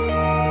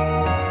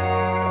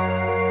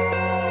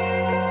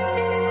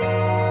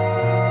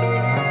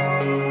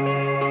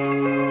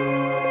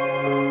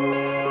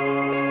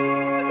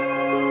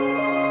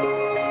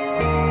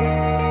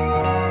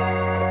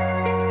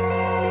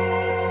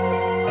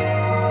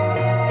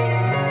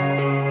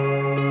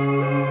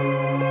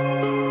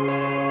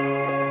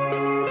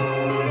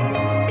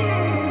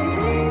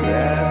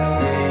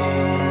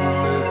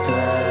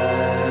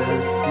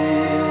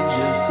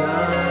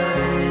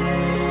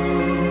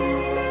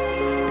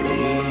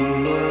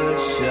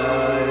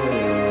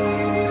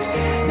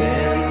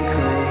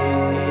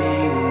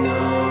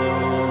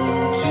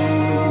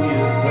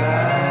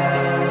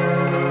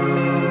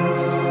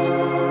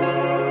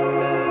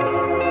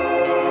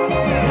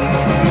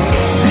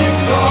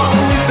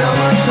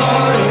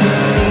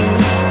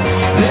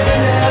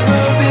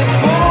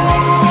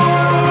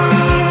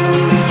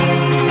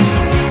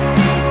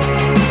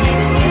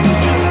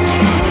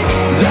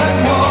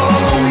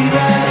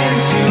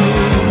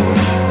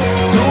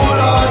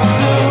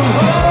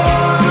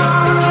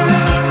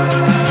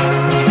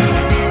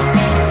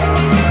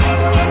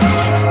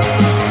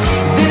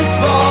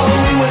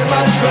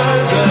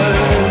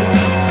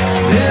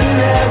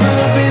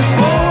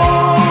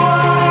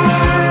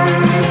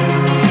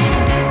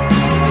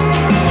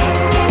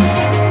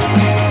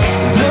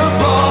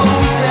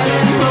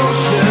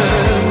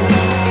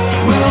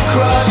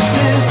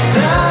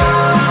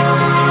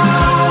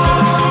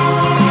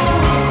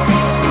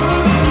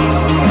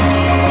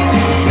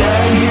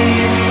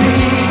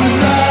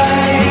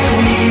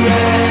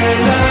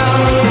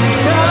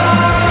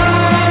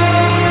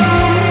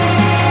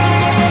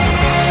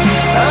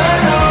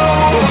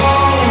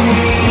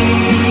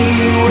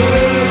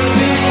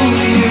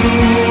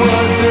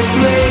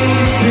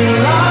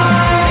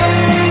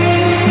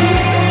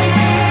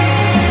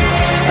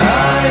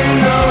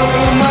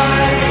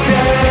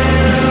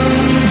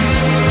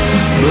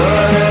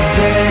 But